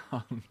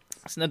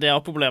Så det er det jeg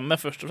har problemer med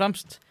først og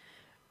fremst.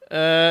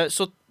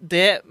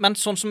 Men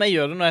sånn som jeg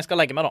gjør det når jeg skal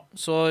legge meg da,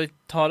 så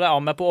tar jeg av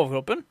meg på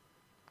overkroppen,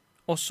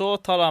 og så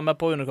tar jeg av meg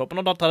på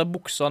underkroppen, og da tar jeg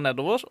buksa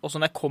nedover, og så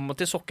når jeg kommer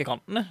til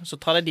sokkekantene, så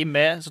tar jeg de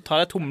med, så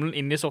tar jeg tommelen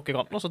inn i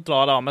sokkekanten, og så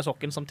drar jeg av meg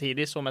sokken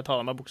samtidig som jeg tar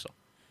av meg buksa.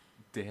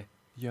 Det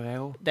gjør jeg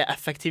jo. Det er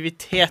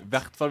effektivitet, I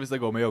hvert fall hvis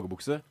jeg går med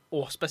joggebukse.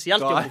 og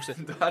spesielt Da joggebukse.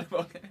 er det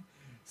bare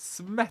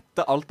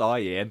smette alt av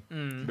i en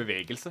Mm.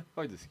 bevegelse,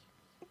 faktisk.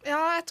 Ja,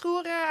 jeg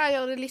tror jeg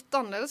gjør det litt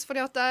annerledes,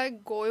 fordi at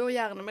jeg går jo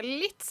gjerne med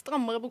litt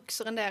strammere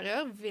bukser enn dere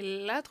gjør,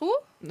 vil jeg tro.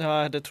 Ja,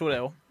 det tror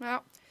jeg også. Ja.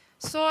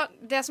 Så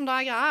det som da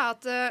er greia, er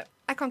at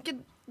jeg kan ikke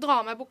dra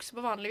av meg bukser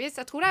på vanlig vis.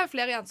 Jeg tror det er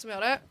flere jenter som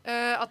gjør det.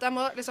 At jeg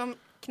må liksom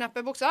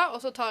kneppe buksa, og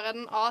så tar jeg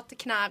den av til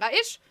knæra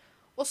ish.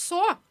 Og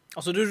så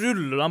Altså, du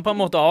ruller den på en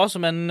måte av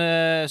som en...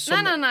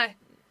 Nei.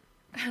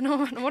 Nå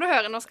må du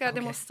høre, nå skal jeg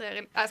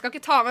demonstrere. Jeg skal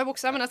ikke ta av meg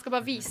buksa, men jeg skal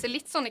bare vise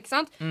litt sånn, ikke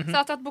sant? Så jeg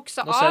har tatt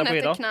buksa Nå ser av jeg på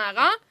ned til Ida.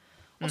 knæra,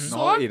 og Nå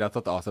så, har Ida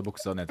tatt av seg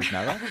buksa ned til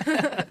knæra.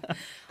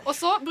 og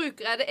så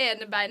bruker jeg det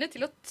ene beinet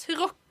til å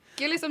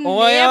tråkke liksom Å,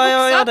 ned ja,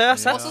 buksa. det har jeg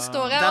sett. Og så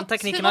står jeg Den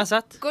teknikken har jeg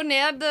sett.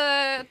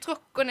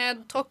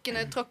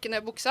 tråkker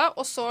ned buksa,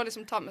 og så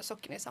liksom ta med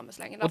sokkene i samme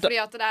slengen. Da, Og da- fordi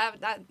at det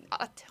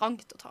er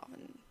trangt å ta av.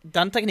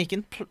 Den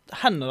teknikken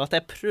hender at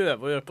jeg prøver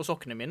å gjøre på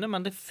sokkene mine,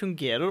 men det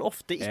fungerer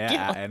ofte ikke. Jeg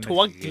er At en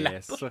tåa glipper.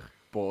 racer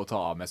på å ta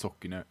av meg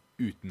sokkene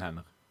uten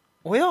hender.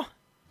 Å ja.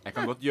 Jeg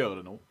kan godt gjøre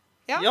det nå.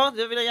 Ja,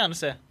 det vil jeg gjerne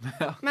se.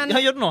 Men Ja,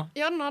 gjør det nå.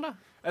 gjør det nå, da.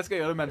 Jeg skal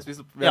gjøre det mens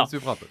Ja. vi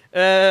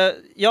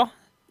prater.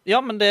 Ja,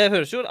 men det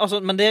høres jo altså,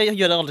 men det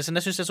gjør det aldri siden.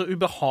 Jeg synes det er så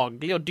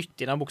ubehagelig å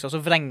dytte i den buksa, så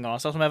vrenger han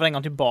seg, som jeg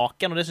vrenger den tilbake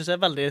igjen, og det synes jeg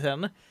er veldig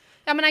irriterende.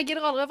 Ja, men jeg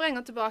gidder aldri å vrenge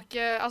den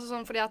tilbake, altså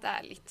sånn fordi at jeg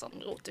er litt sånn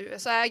rotehue,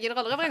 så jeg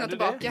gidder aldri å vrenge den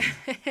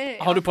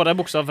tilbake. Har du på deg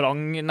buksa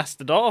vrang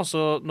neste dag, og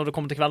så når du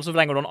kommer til kveld, så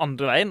vrenger du den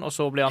andre veien, og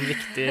så blir han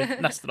riktig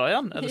neste dag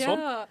igjen? Er det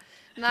sånn? Ja.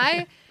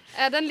 Nei,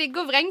 den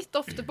ligger vrengt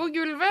ofte på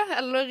gulvet,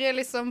 eller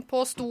liksom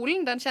på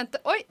stolen. Den kjente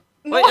Oi!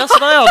 Nå, Oi, ja, så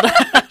der, ja.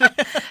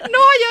 nå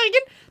har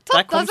Jørgen Der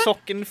tatt kom av seg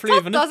sokken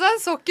flyvende.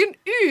 sokken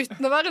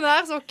uten å være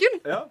nær sokken.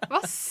 Ja.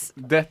 Hva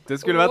Dette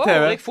skulle vært Åh, Det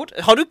TV. gikk fort.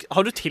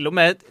 Har du til og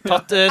med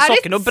tatt det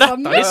sokkene og bretta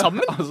sammen? de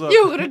sammen? Altså,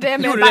 Gjorde du det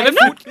med Gjorde du det med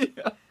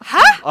beina?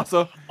 fot?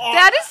 altså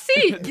Det er det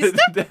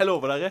sykeste! det jeg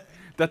lover dere.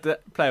 Dette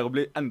pleier å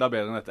bli enda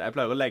bedre enn dette. Jeg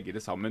pleier å legge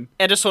det sammen.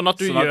 Er det sånn at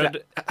du Sånn at gjør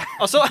det?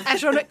 Altså, Jeg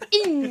skjønner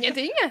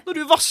ingenting, jeg. når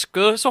du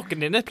vasker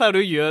sokkene dine, pleier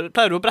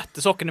du å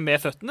brette sokkene med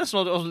føttene,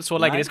 sånn at, og så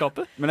legge de i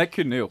skapet? Men jeg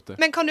kunne gjort det.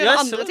 Men kan du Ja,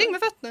 gjøre jeg ser andre det. ting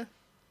med føttene?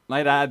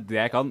 Nei, det er det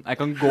jeg kan. Jeg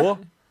kan gå,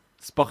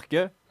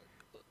 sparke,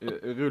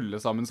 rulle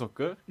sammen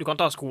sokker Du kan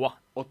ta av skoa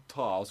og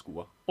ta av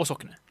skoa og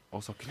sokkene.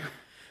 og sokkene.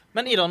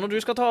 Men Ida, når du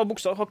skal ta av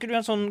buksa, har ikke du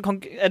en sånn,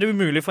 er det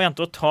umulig for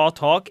jenter å ta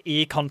tak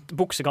i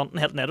buksekanten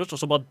helt nederst, og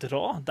så bare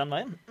dra den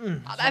veien?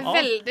 Ja, det er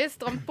veldig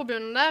stramt på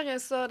bunnen der,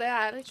 så det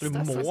er ikke Så du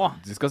stress. må...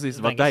 Det skal sies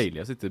det var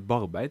deilig å sitte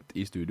barbeint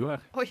i studio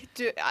her. Oi,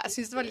 ja, jeg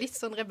synes det var litt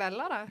sånn rebell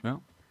av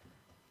deg.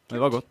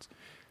 Det var godt.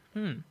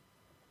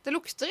 Det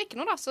lukter ikke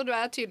noe da, så du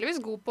er tydeligvis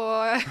god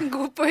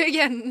på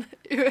hygienen.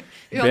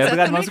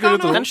 Bedre enn man skulle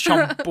tro. Den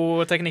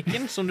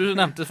shampoo-teknikken som du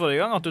nevnte forrige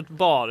gang, at du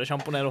bare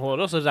sjamponerer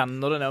håret, og så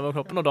renner det nedover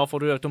kroppen, og da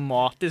får du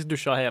automatisk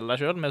dusja hele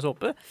deg selv med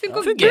såpe.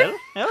 Fungerer.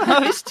 Ja,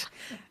 visst.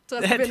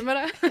 Tror jeg skal begynne med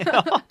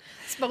det.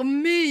 Sparer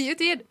mye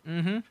tid.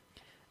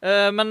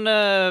 Men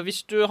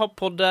hvis du har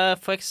på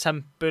deg for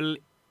eksempel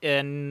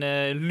en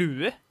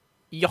lue,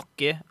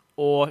 jakke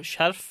og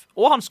skjerf,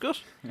 og hansker,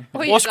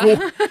 Oi, og sko,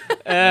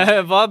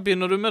 hva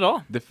begynner du med da?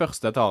 Det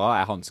første jeg tar av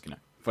er hanskene.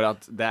 For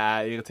at det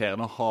er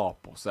irriterende å ha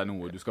på seg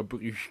noe du skal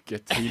bruke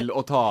til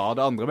å ta av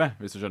det andre med,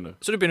 hvis du skjønner.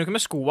 Så du begynner ikke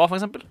med skoa, for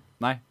eksempel?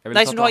 Nei,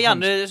 Nei, så du har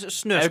gjerne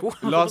snøsko.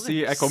 La oss si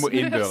jeg kommer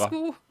inn døra.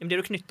 Snøsko. Men de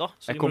er jo knyttet.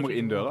 så Jeg de må kommer ikke-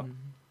 inn døra,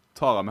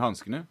 tar av med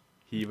hanskene,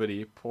 hiver de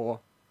på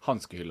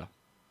hanskehylla.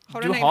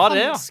 Har Du du en har egen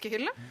det, ja.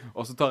 hanskehylle?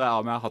 Og så tar jeg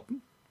av meg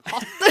hatten.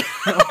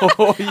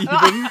 Og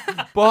hiver den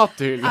på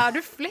hattehylla. Er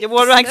du flips? Ja, hvor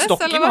har du hengt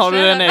stokken? eller hva Har du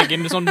skjer? en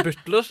egen sånn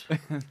butler?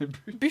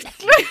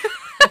 Butler?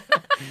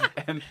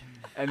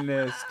 En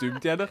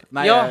stubbtjener.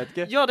 Nei, ja, jeg vet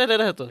ikke. ja, det er det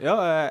det heter. Ja,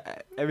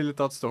 jeg ville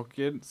tatt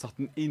stokken, satt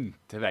den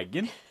inntil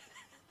veggen,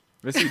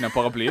 ved siden av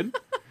paraplyen.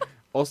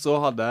 Og så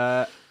hadde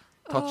jeg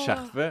tatt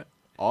skjerfet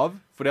av,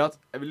 fordi at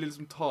jeg ville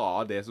liksom ta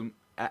av det som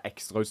er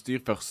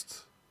ekstrautstyr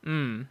først.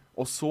 Mm.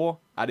 Og så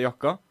er det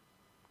jakka,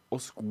 og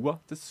skoa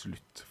til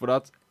slutt. For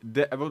at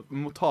jeg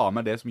må ta av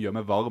meg det som gjør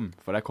meg varm,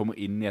 for jeg kommer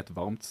inn i et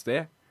varmt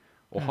sted,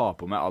 og har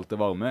på meg alt det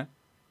varme.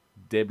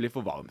 Det blir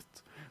for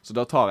varmt. Så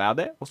da tar jeg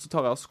det, og så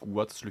tar jeg av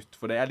skoa til slutt,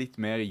 for det er litt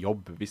mer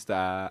jobb hvis det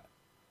er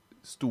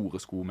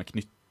store sko med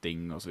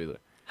knytting og så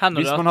videre.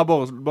 Hender Hvis det man har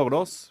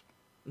borrelås,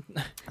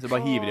 så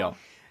bare hiver de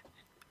av.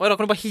 Å, da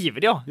kan du bare hive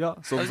de, ja. Ja,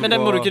 sånn som Men det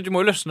må på- du ikke, du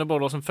må jo løsne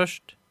borrelåsen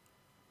først.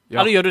 Ja.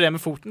 Eller gjør du det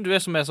med foten? Du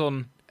er som er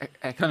sånn...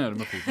 Jeg kan gjøre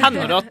det med foten.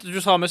 Hender det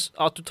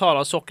at du tar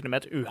av sokkene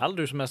med et uheld,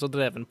 du som er så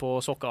dreven på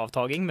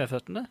sokkeavtaging med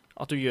føttene?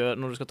 At du gjør,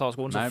 når du skal ta av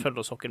skoen, så Nei,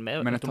 følger sokken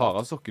med? Men jeg tar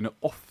av sokkene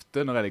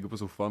ofte når jeg ligger på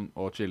sofaen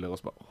og chiller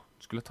og så bare,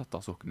 skulle jeg tatt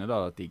av sokkene da,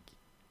 det er digg.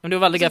 Men det er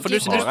jo veldig Så greit, for du,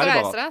 gidder du Tar skal jeg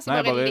det reise deg, så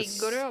Nei, bare bare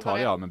ligger du og tar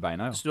de bare- av med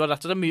beina, ja. så du har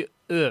rett og slett mye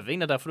øving,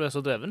 det er derfor du er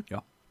så dreven.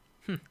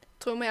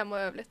 Tror vi må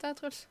øve litt,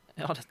 Truls.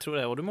 Ja, det tror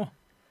jeg også du må.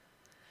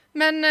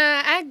 Men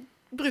jeg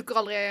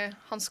bruker aldri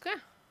hansker.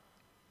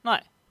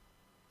 Nei.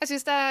 Jeg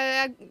synes det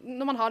er,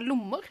 når man har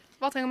lommer,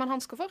 hva trenger man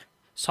hansker for?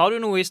 Sa du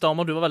noe i stad om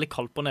at du var veldig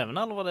kald på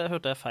nevene, eller var det,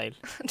 hørte jeg feil?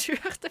 Du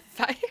hørte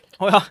feil.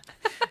 Åja.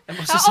 Jeg Jeg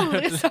bare har synes jeg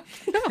aldri hørte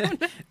sagt noe om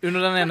det.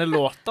 under den ene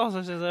låta, så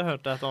synes jeg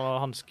hørte et av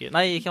hansker.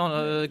 Nei, ikke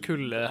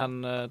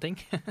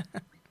kuldehenn-ting.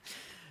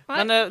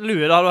 Men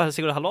lue, da har du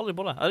sikkert heller aldri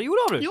på det. Jo,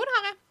 det har du. Jo, det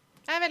har jeg.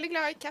 Jeg er veldig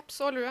glad i caps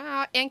og lue. Jeg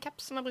har en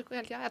caps som jeg bruker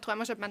hele tiden. Jeg tror jeg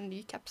må kjøpe meg en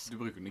ny caps. Du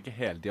bruker den ikke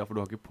hele tiden, for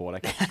du har ikke på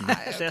deg kapsen. Nei,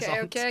 Det er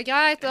sant. ok,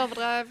 greit,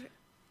 overdrev.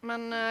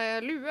 Men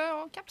lue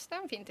og caps, det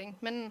er en fin ting.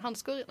 Men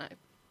hansker, nei.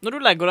 Når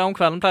du legger deg om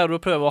kvelden, pleier du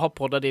å prøve å ha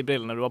på deg de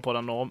brillene du har på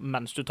deg nå,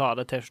 mens du tar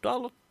av deg T-skjorta,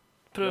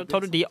 eller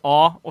tar du de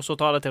av, og så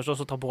tar av deg T-skjorta,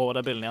 og så tar på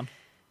deg brillene igjen?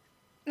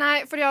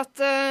 Nei, fordi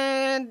at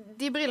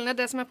de brillene,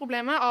 det som er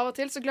problemet, av og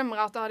til så glemmer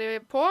jeg at jeg har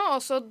de på,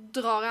 og så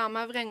drar jeg av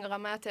meg vrenger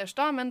av meg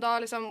T-skjorta, men da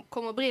liksom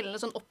kommer brillene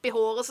sånn opp i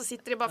håret, så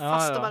sitter de bare Ja,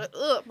 fast ja.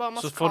 og bare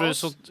masse Så får du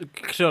kaos. så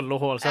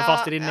krøller håret seg Ja,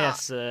 fast i de ja.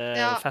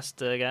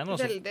 nesefestegreiene.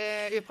 og så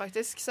Veldig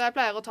upraktisk, så jeg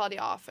pleier å ta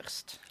de av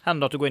først.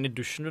 hender det at du går inn i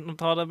dusjen uten å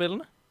ta av deg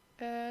brillene?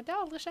 Det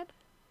har aldri skjedd.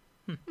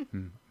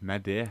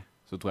 Med det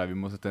så tror jeg vi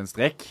må sette en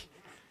strek,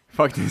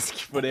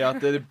 faktisk. Fordi at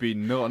det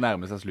begynner å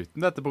nærme seg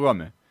slutten, dette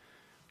programmet.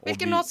 Og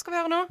Hvilken låt skal vi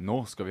høre nå? Nå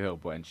skal vi høre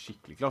på en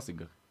skikkelig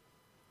klassiker.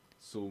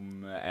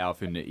 Som jeg har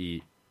funnet i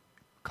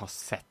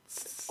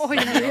kassett. Oi,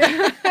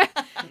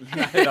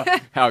 Neida,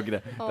 jeg har ikke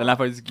det. Den er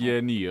faktisk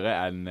nyere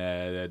enn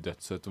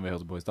Dødsøt som vi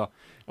hørte på i stad.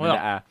 Men Å, ja.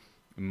 det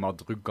er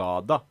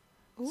Madrugada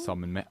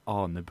sammen med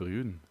Ane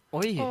Brun.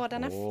 Oi.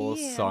 den er Og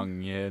fin.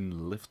 sangen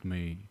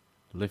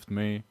Lift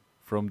Me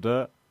from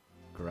the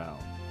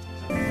ground.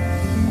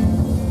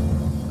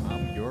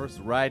 I'm yours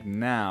right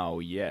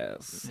now,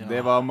 yes. Ja.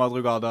 Det var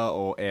Madrugada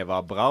og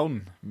Eva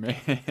Braun med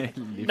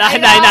Lift Nei,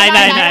 nei, nei,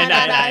 nei, nei,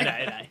 nei, nei,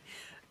 nei, nei.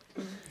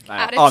 Nei,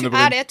 Er Ane det,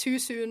 Brun. er det too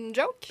soon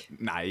joke?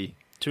 Nei.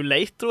 Too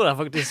late, tror jeg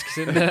faktisk.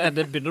 Siden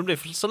det begynner å bli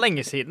så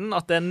lenge siden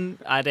at den...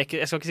 Nei, det er ikke,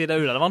 jeg skal ikke si det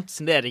er urelevant,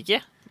 siden det er det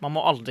ikke. Man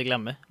må aldri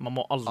glemme. Man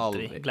må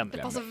aldri glemme.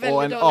 Det passer Og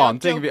veldig en dårlig å annen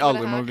ting joke vi med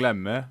aldri det må her.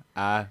 glemme,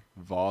 er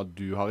hva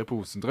du har i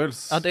posen,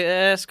 Truls. Ja, det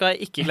skal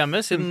jeg ikke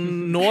glemme, siden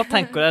nå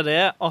tenker jeg det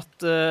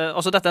at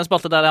altså dette er en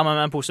spalte der jeg har med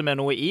meg en pose med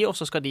noe i, og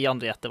så skal de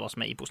andre gjette hva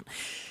som er i posen.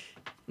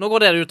 Nå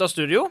går dere ut av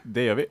studio,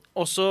 Det gjør vi.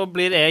 og så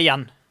blir jeg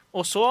igjen.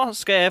 Og så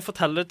skal jeg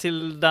fortelle til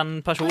den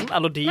personen,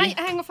 eller de Nei,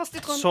 jeg henger fast i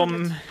tråden. som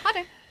Vent litt. Ha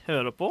det.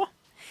 hører på,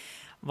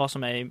 hva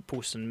som er i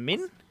posen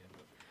min.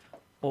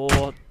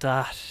 Og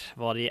der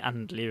var de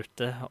endelig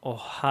ute. Å,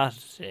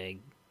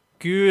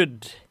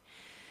 herregud.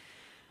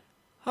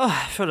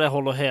 Jeg føler jeg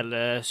holder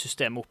hele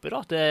systemet oppe,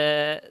 da.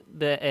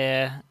 Det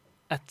er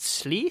et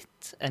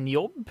slit, en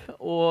jobb,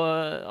 og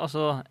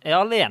altså, jeg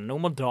er alene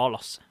om å dra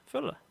lasset,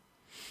 føler jeg.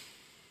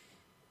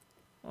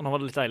 Og nå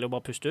var det litt deilig å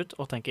bare puste ut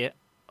og tenke,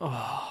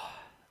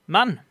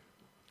 Men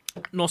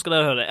nå skal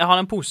dere høre. Jeg har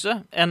en pose,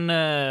 en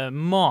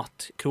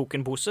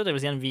matkrokenpose, det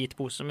vil si en hvit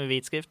pose med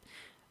hvit skrift.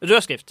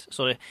 Rød skrift,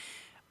 sorry.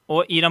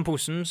 Og i den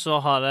posen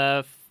så har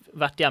jeg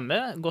vært hjemme,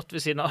 gått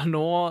ved siden av.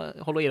 Nå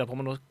holder Ida på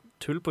med noe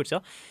tull på utsida.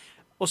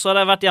 Og så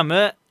har jeg vært hjemme,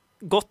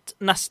 gått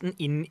nesten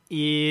inn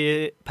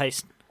i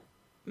peisen.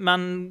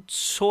 Men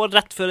så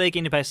rett før jeg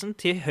gikk inn i peisen,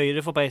 til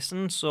høyre for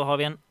peisen, så har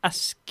vi en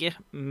eske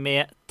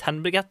med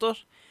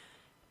tennbriketter.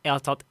 Jeg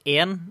har tatt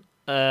én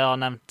av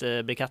nevnte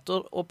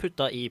briketter og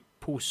putta i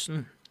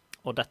posen.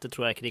 Og dette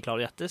tror jeg ikke de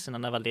klarer å gjette, siden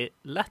den er veldig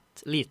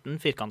lett, liten,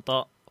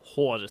 firkantet,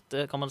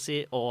 hårete, kan man si,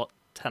 og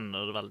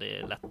tenner det veldig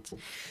lett.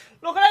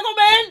 Nå kan jeg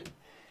komme inn!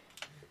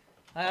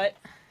 Hei.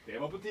 Det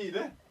var på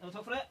tide. Ja,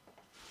 takk for det.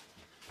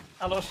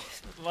 Eller,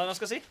 hva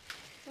skal jeg si?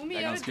 Hvor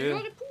mye er det du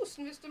har i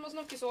posen hvis du må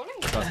snakke så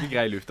lenge? Ganske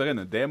grei luft der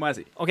inne, det må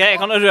jeg si. Ok, jeg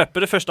kan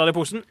røpe det første av det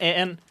posen er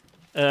en...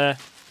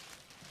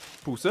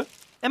 Pose?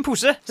 En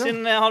pose,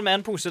 siden jeg har med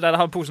en pose der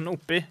jeg har posen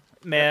oppi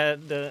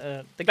med det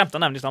glemte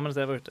jeg nevne i sammen mens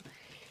jeg var ute.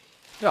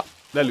 Ja,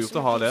 det er lurt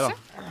å ha det da.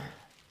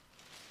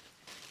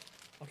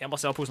 Ok, jeg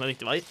bare ser at posen er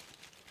riktig vei.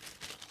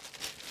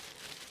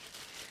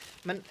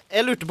 Men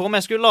jeg lurte på om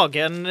jeg skulle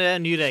lage en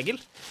ny regel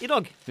i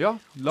dag. Ja,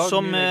 lag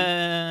Som ny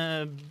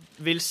regel.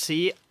 vil si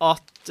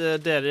at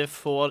dere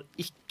får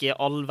ikke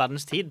all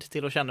verdens tid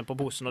til å kjenne på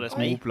posen og det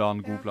som er i.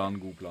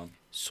 God plan.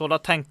 Så da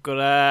tenker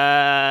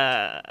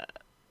jeg...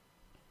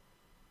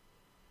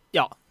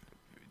 Ja.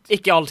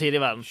 Ikke all tid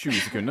i verden. 20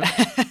 sekunder.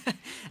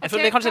 Jeg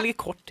føler det er kanskje litt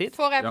kort tid.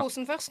 Får jeg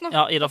posen først nå?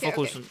 Ja, Ida får Ok.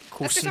 kosen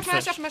Jeg skal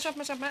først. kjappe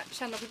meg.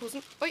 Kjenner opp i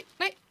posen. Oi,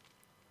 nei.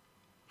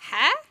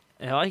 Hæ?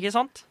 Ja, ikke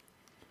sant?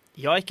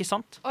 Ja, ikke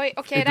sant? Oi,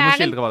 ok, Du må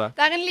skildre hva det er.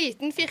 det er en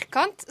liten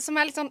firkant som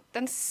er litt sånn,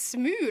 den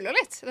smuler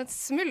litt. Den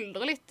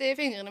smuldrer litt i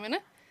fingrene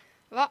mine.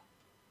 Hva?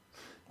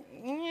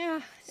 Ja,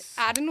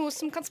 er det noe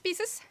som kan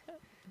spises?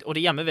 Og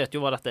de hjemme vet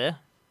jo hva dette er.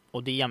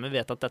 Og de hjemme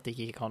vet at dette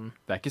ikke kan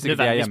Det er ikke sikkert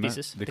de er hjemme.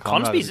 nødvendigvis spises. Det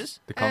kan spises.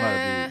 Det kan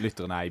være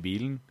lytterne er i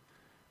bilen,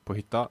 på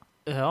hytta,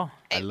 Ja.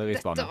 eller i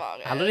Spania.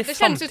 Eller i Det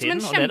kjennes ut som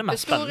fremtiden, og det er det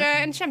mest spennende.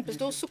 en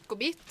kjempestor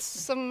sukkerbit,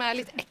 som er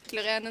litt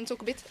eklere enn en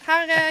sukkerbit.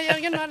 Her,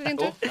 Jørgen, nå er det din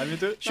tur. Er det min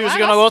tur? 20 Nå er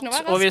sekunder har rask, nå gått,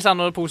 er og vi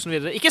sender posen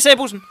videre. Ikke se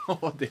posen!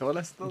 Det var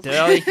nesten. Det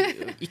er ikke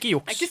Det er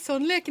juks. ikke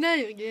sånn leken er,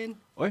 Jørgen.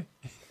 Oi,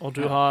 Og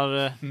du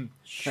har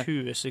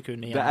 20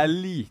 sekunder det igjen. er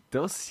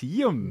lite å si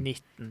om den.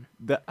 19,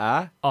 Det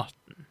er,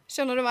 18,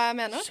 Skjønner du hva jeg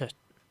mener? 17.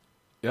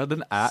 ja,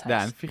 det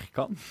er en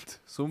firkant.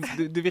 Som,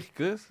 det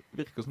virker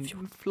som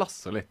den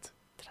flasser litt.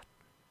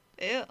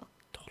 Ja.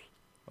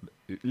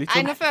 Litt Nei,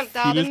 sånn nå følte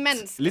jeg hadde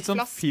filt, litt sånn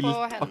menneskeflass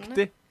på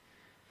filtaktig.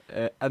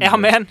 Jeg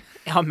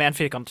har med en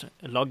firkant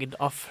lagd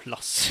av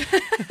flass.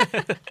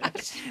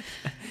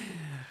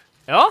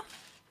 Ja.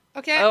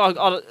 Ok,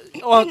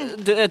 Og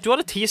du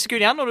hadde 10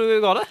 sekunder igjen når du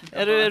ga det.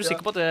 Er du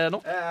sikker på at det er nå?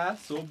 Jeg er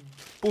så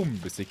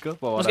bombesikker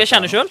på hva Nå skal jeg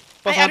kjenne selv.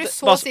 Nei, er du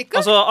så sikker?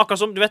 Altså,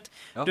 akkurat som, du vet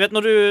Ja.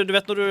 når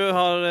du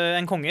har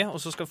en konge, og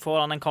så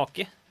får han en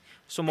kake,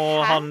 så må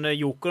Hæ? han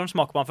jokeren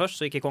smake på han først,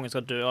 så ikke kongen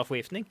skal dø av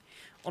forgiftning.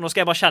 Og nå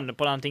skal jeg bare kjenne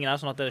på den tingen her,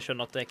 sånn at dere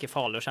skjønner at det er ikke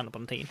farlig å kjenne på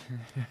den tingen.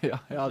 Ja,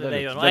 Det det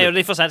er gjør lurt. noe. Jeg gjør det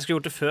litt for sent, jeg skulle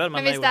gjort det før, men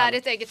men jeg hvis gjorde det er det.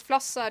 ditt eget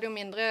flass, så er det jo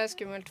mindre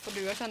skummelt for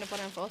du å kjenne på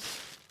den for oss.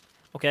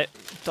 Ok,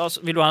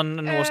 vil du ha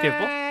noe å skrive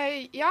på?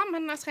 Ja,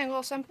 men jeg trenger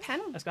også en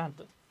penn. Jeg skal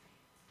hente.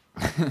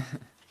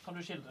 Kan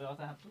du skildre at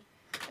jeg henter?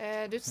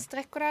 Du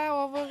strekker deg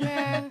over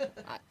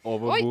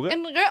Over Oi, bordet.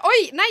 en rød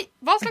Oi, nei!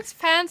 Hva slags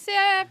fancy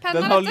penn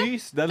Den er har dette?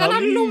 lys. Den Den har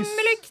har lys.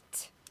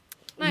 lommelykt.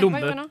 Nei, hva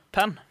gjør jeg nå?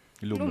 Lommepenn.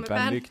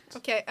 Lommepennlykt.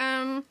 OK.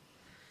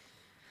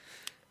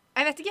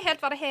 Jeg vet ikke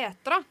helt hva det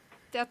heter, da.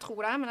 Det jeg tror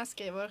det er, men jeg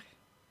skriver.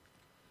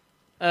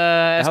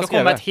 Jeg skal har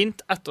komme med et skrevet. hint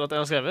etter at jeg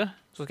har skrevet.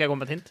 Så skal jeg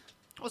komme med et hint.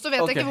 Og så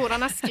vet Ok. jeg ikke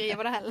hvordan jeg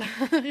skriver det heller.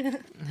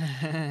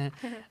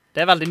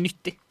 Det er veldig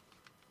nyttig.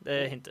 Det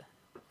er hintet.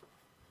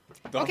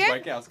 Da Ok. tror jeg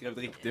ikke jeg har skrevet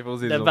riktig, for å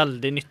si Det det er sånn.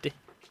 veldig nyttig.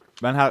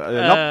 Men her,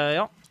 lapp.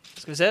 Ja.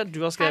 Skal vi se, du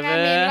har Her er min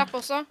skrevet... lapp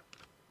også.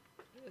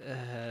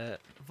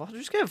 Hva har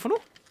du skrevet for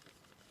noe?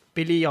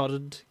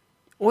 Billiard.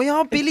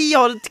 Åja,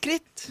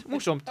 billiardkritt!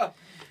 Morsomt.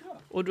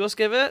 Og du har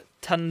skrevet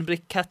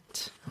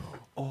tennbrikett.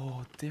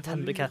 Åh, det var lurt.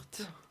 Tennbrikett.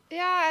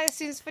 Ja, jeg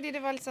syns fordi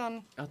det var litt sånn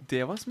Ja,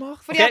 det var smart.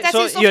 Fordi Ok, at jeg så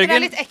syns ofte det Jørgen- er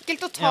litt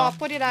ekkelt å ta Ja.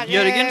 på de der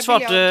Jørgen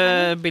svarte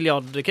biljardene.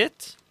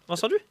 billiardkritt. Hva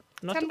sa du?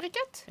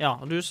 Tennbrikett? Ja,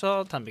 og du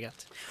sa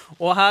tennbrikett.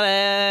 Og her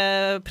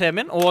er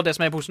premien og det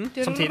som er i posen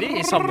samtidig,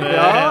 i samme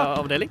Ja.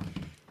 avdeling.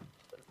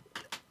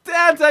 Det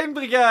er en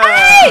tegnbrikke!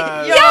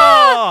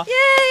 Ja!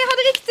 Yay, jeg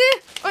hadde riktig!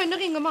 Oi, nå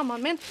ringer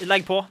mammaen min.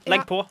 Legg på,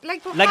 legg på.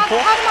 Legg på. Legg på.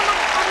 Ha det, mamma.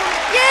 Ha det,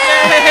 mamma.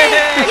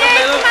 Yay!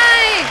 Yay for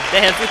meg! Det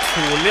er helt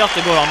utrolig at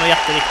det går an å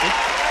gjette riktig.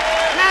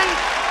 Men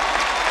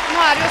nå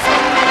er det jo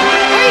sånn.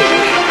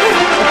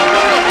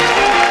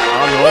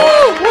 Hallo?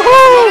 Må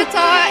du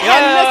ta Ja,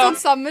 hendene ja, ja. sånn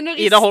sammen og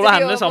riste Ida holder de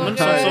hendene over, sammen,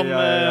 sånn som, Ja.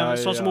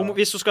 sånn som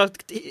hvis du skal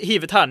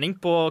hive terning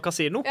på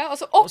kasino. Ja, og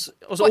så opp.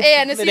 Og så På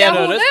ene med siden det av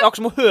røret. hodet. Det er akkurat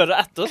som å høre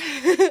etter.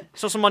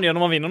 Sånn som man gjør når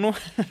man vinner noe.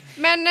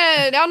 Men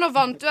ja, nå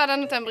vant du av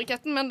denne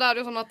tennbriketten, men da er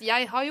det jo sånn at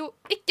jeg har jo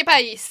ikke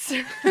peis.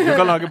 Du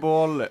kan lage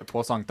bål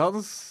på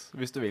sankthans,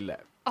 hvis du vil det.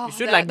 Hvis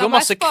du Da legger må jeg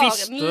masse spare den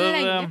kvister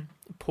lenge.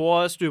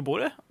 på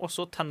stuebordet, og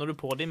så tenner du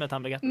på dem med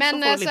tennbriketten, Men så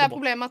får du så litt er på.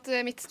 problemet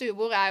at mitt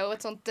stuebord er jo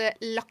et sånt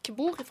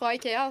lakkbord fra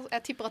Ikea.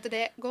 Jeg tipper at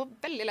det går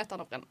veldig lett an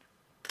å brenne.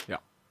 Ja.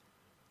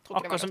 Tror ikke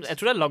det var Akkurat som, lurt. jeg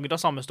tror det er lagd av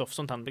samme stoff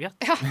som tennbrikett.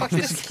 Ja,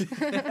 faktisk.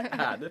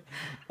 Er det?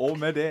 Og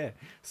med det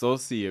så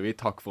sier vi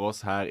takk for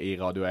oss her i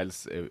Radio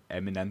Ls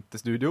eminente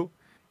studio.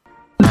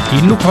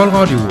 Din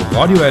lokalradio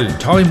Radio L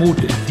tar imot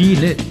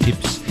dine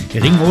tips.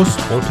 Ring oss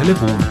på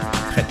telefon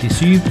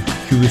 37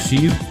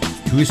 27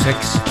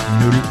 26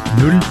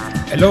 00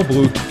 eller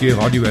bruk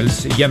Radio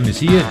Ls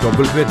hjemmeside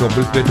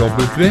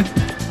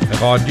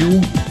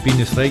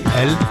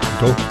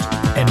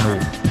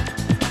www.radio-l.no.